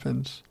what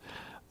happens.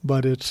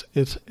 But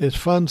it's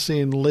fun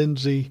seeing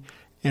Lindsey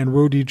and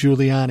Rudy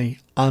Giuliani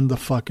on the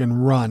fucking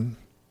run.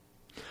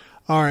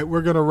 All right,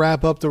 we're going to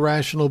wrap up the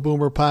Rational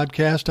Boomer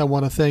podcast. I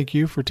want to thank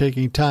you for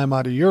taking time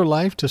out of your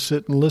life to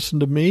sit and listen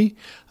to me.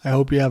 I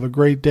hope you have a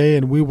great day,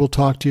 and we will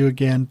talk to you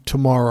again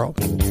tomorrow.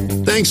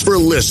 Thanks for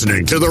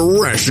listening to the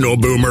Rational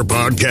Boomer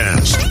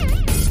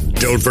podcast.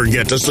 Don't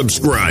forget to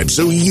subscribe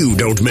so you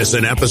don't miss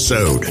an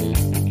episode.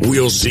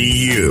 We'll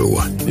see you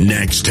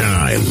next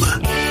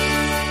time.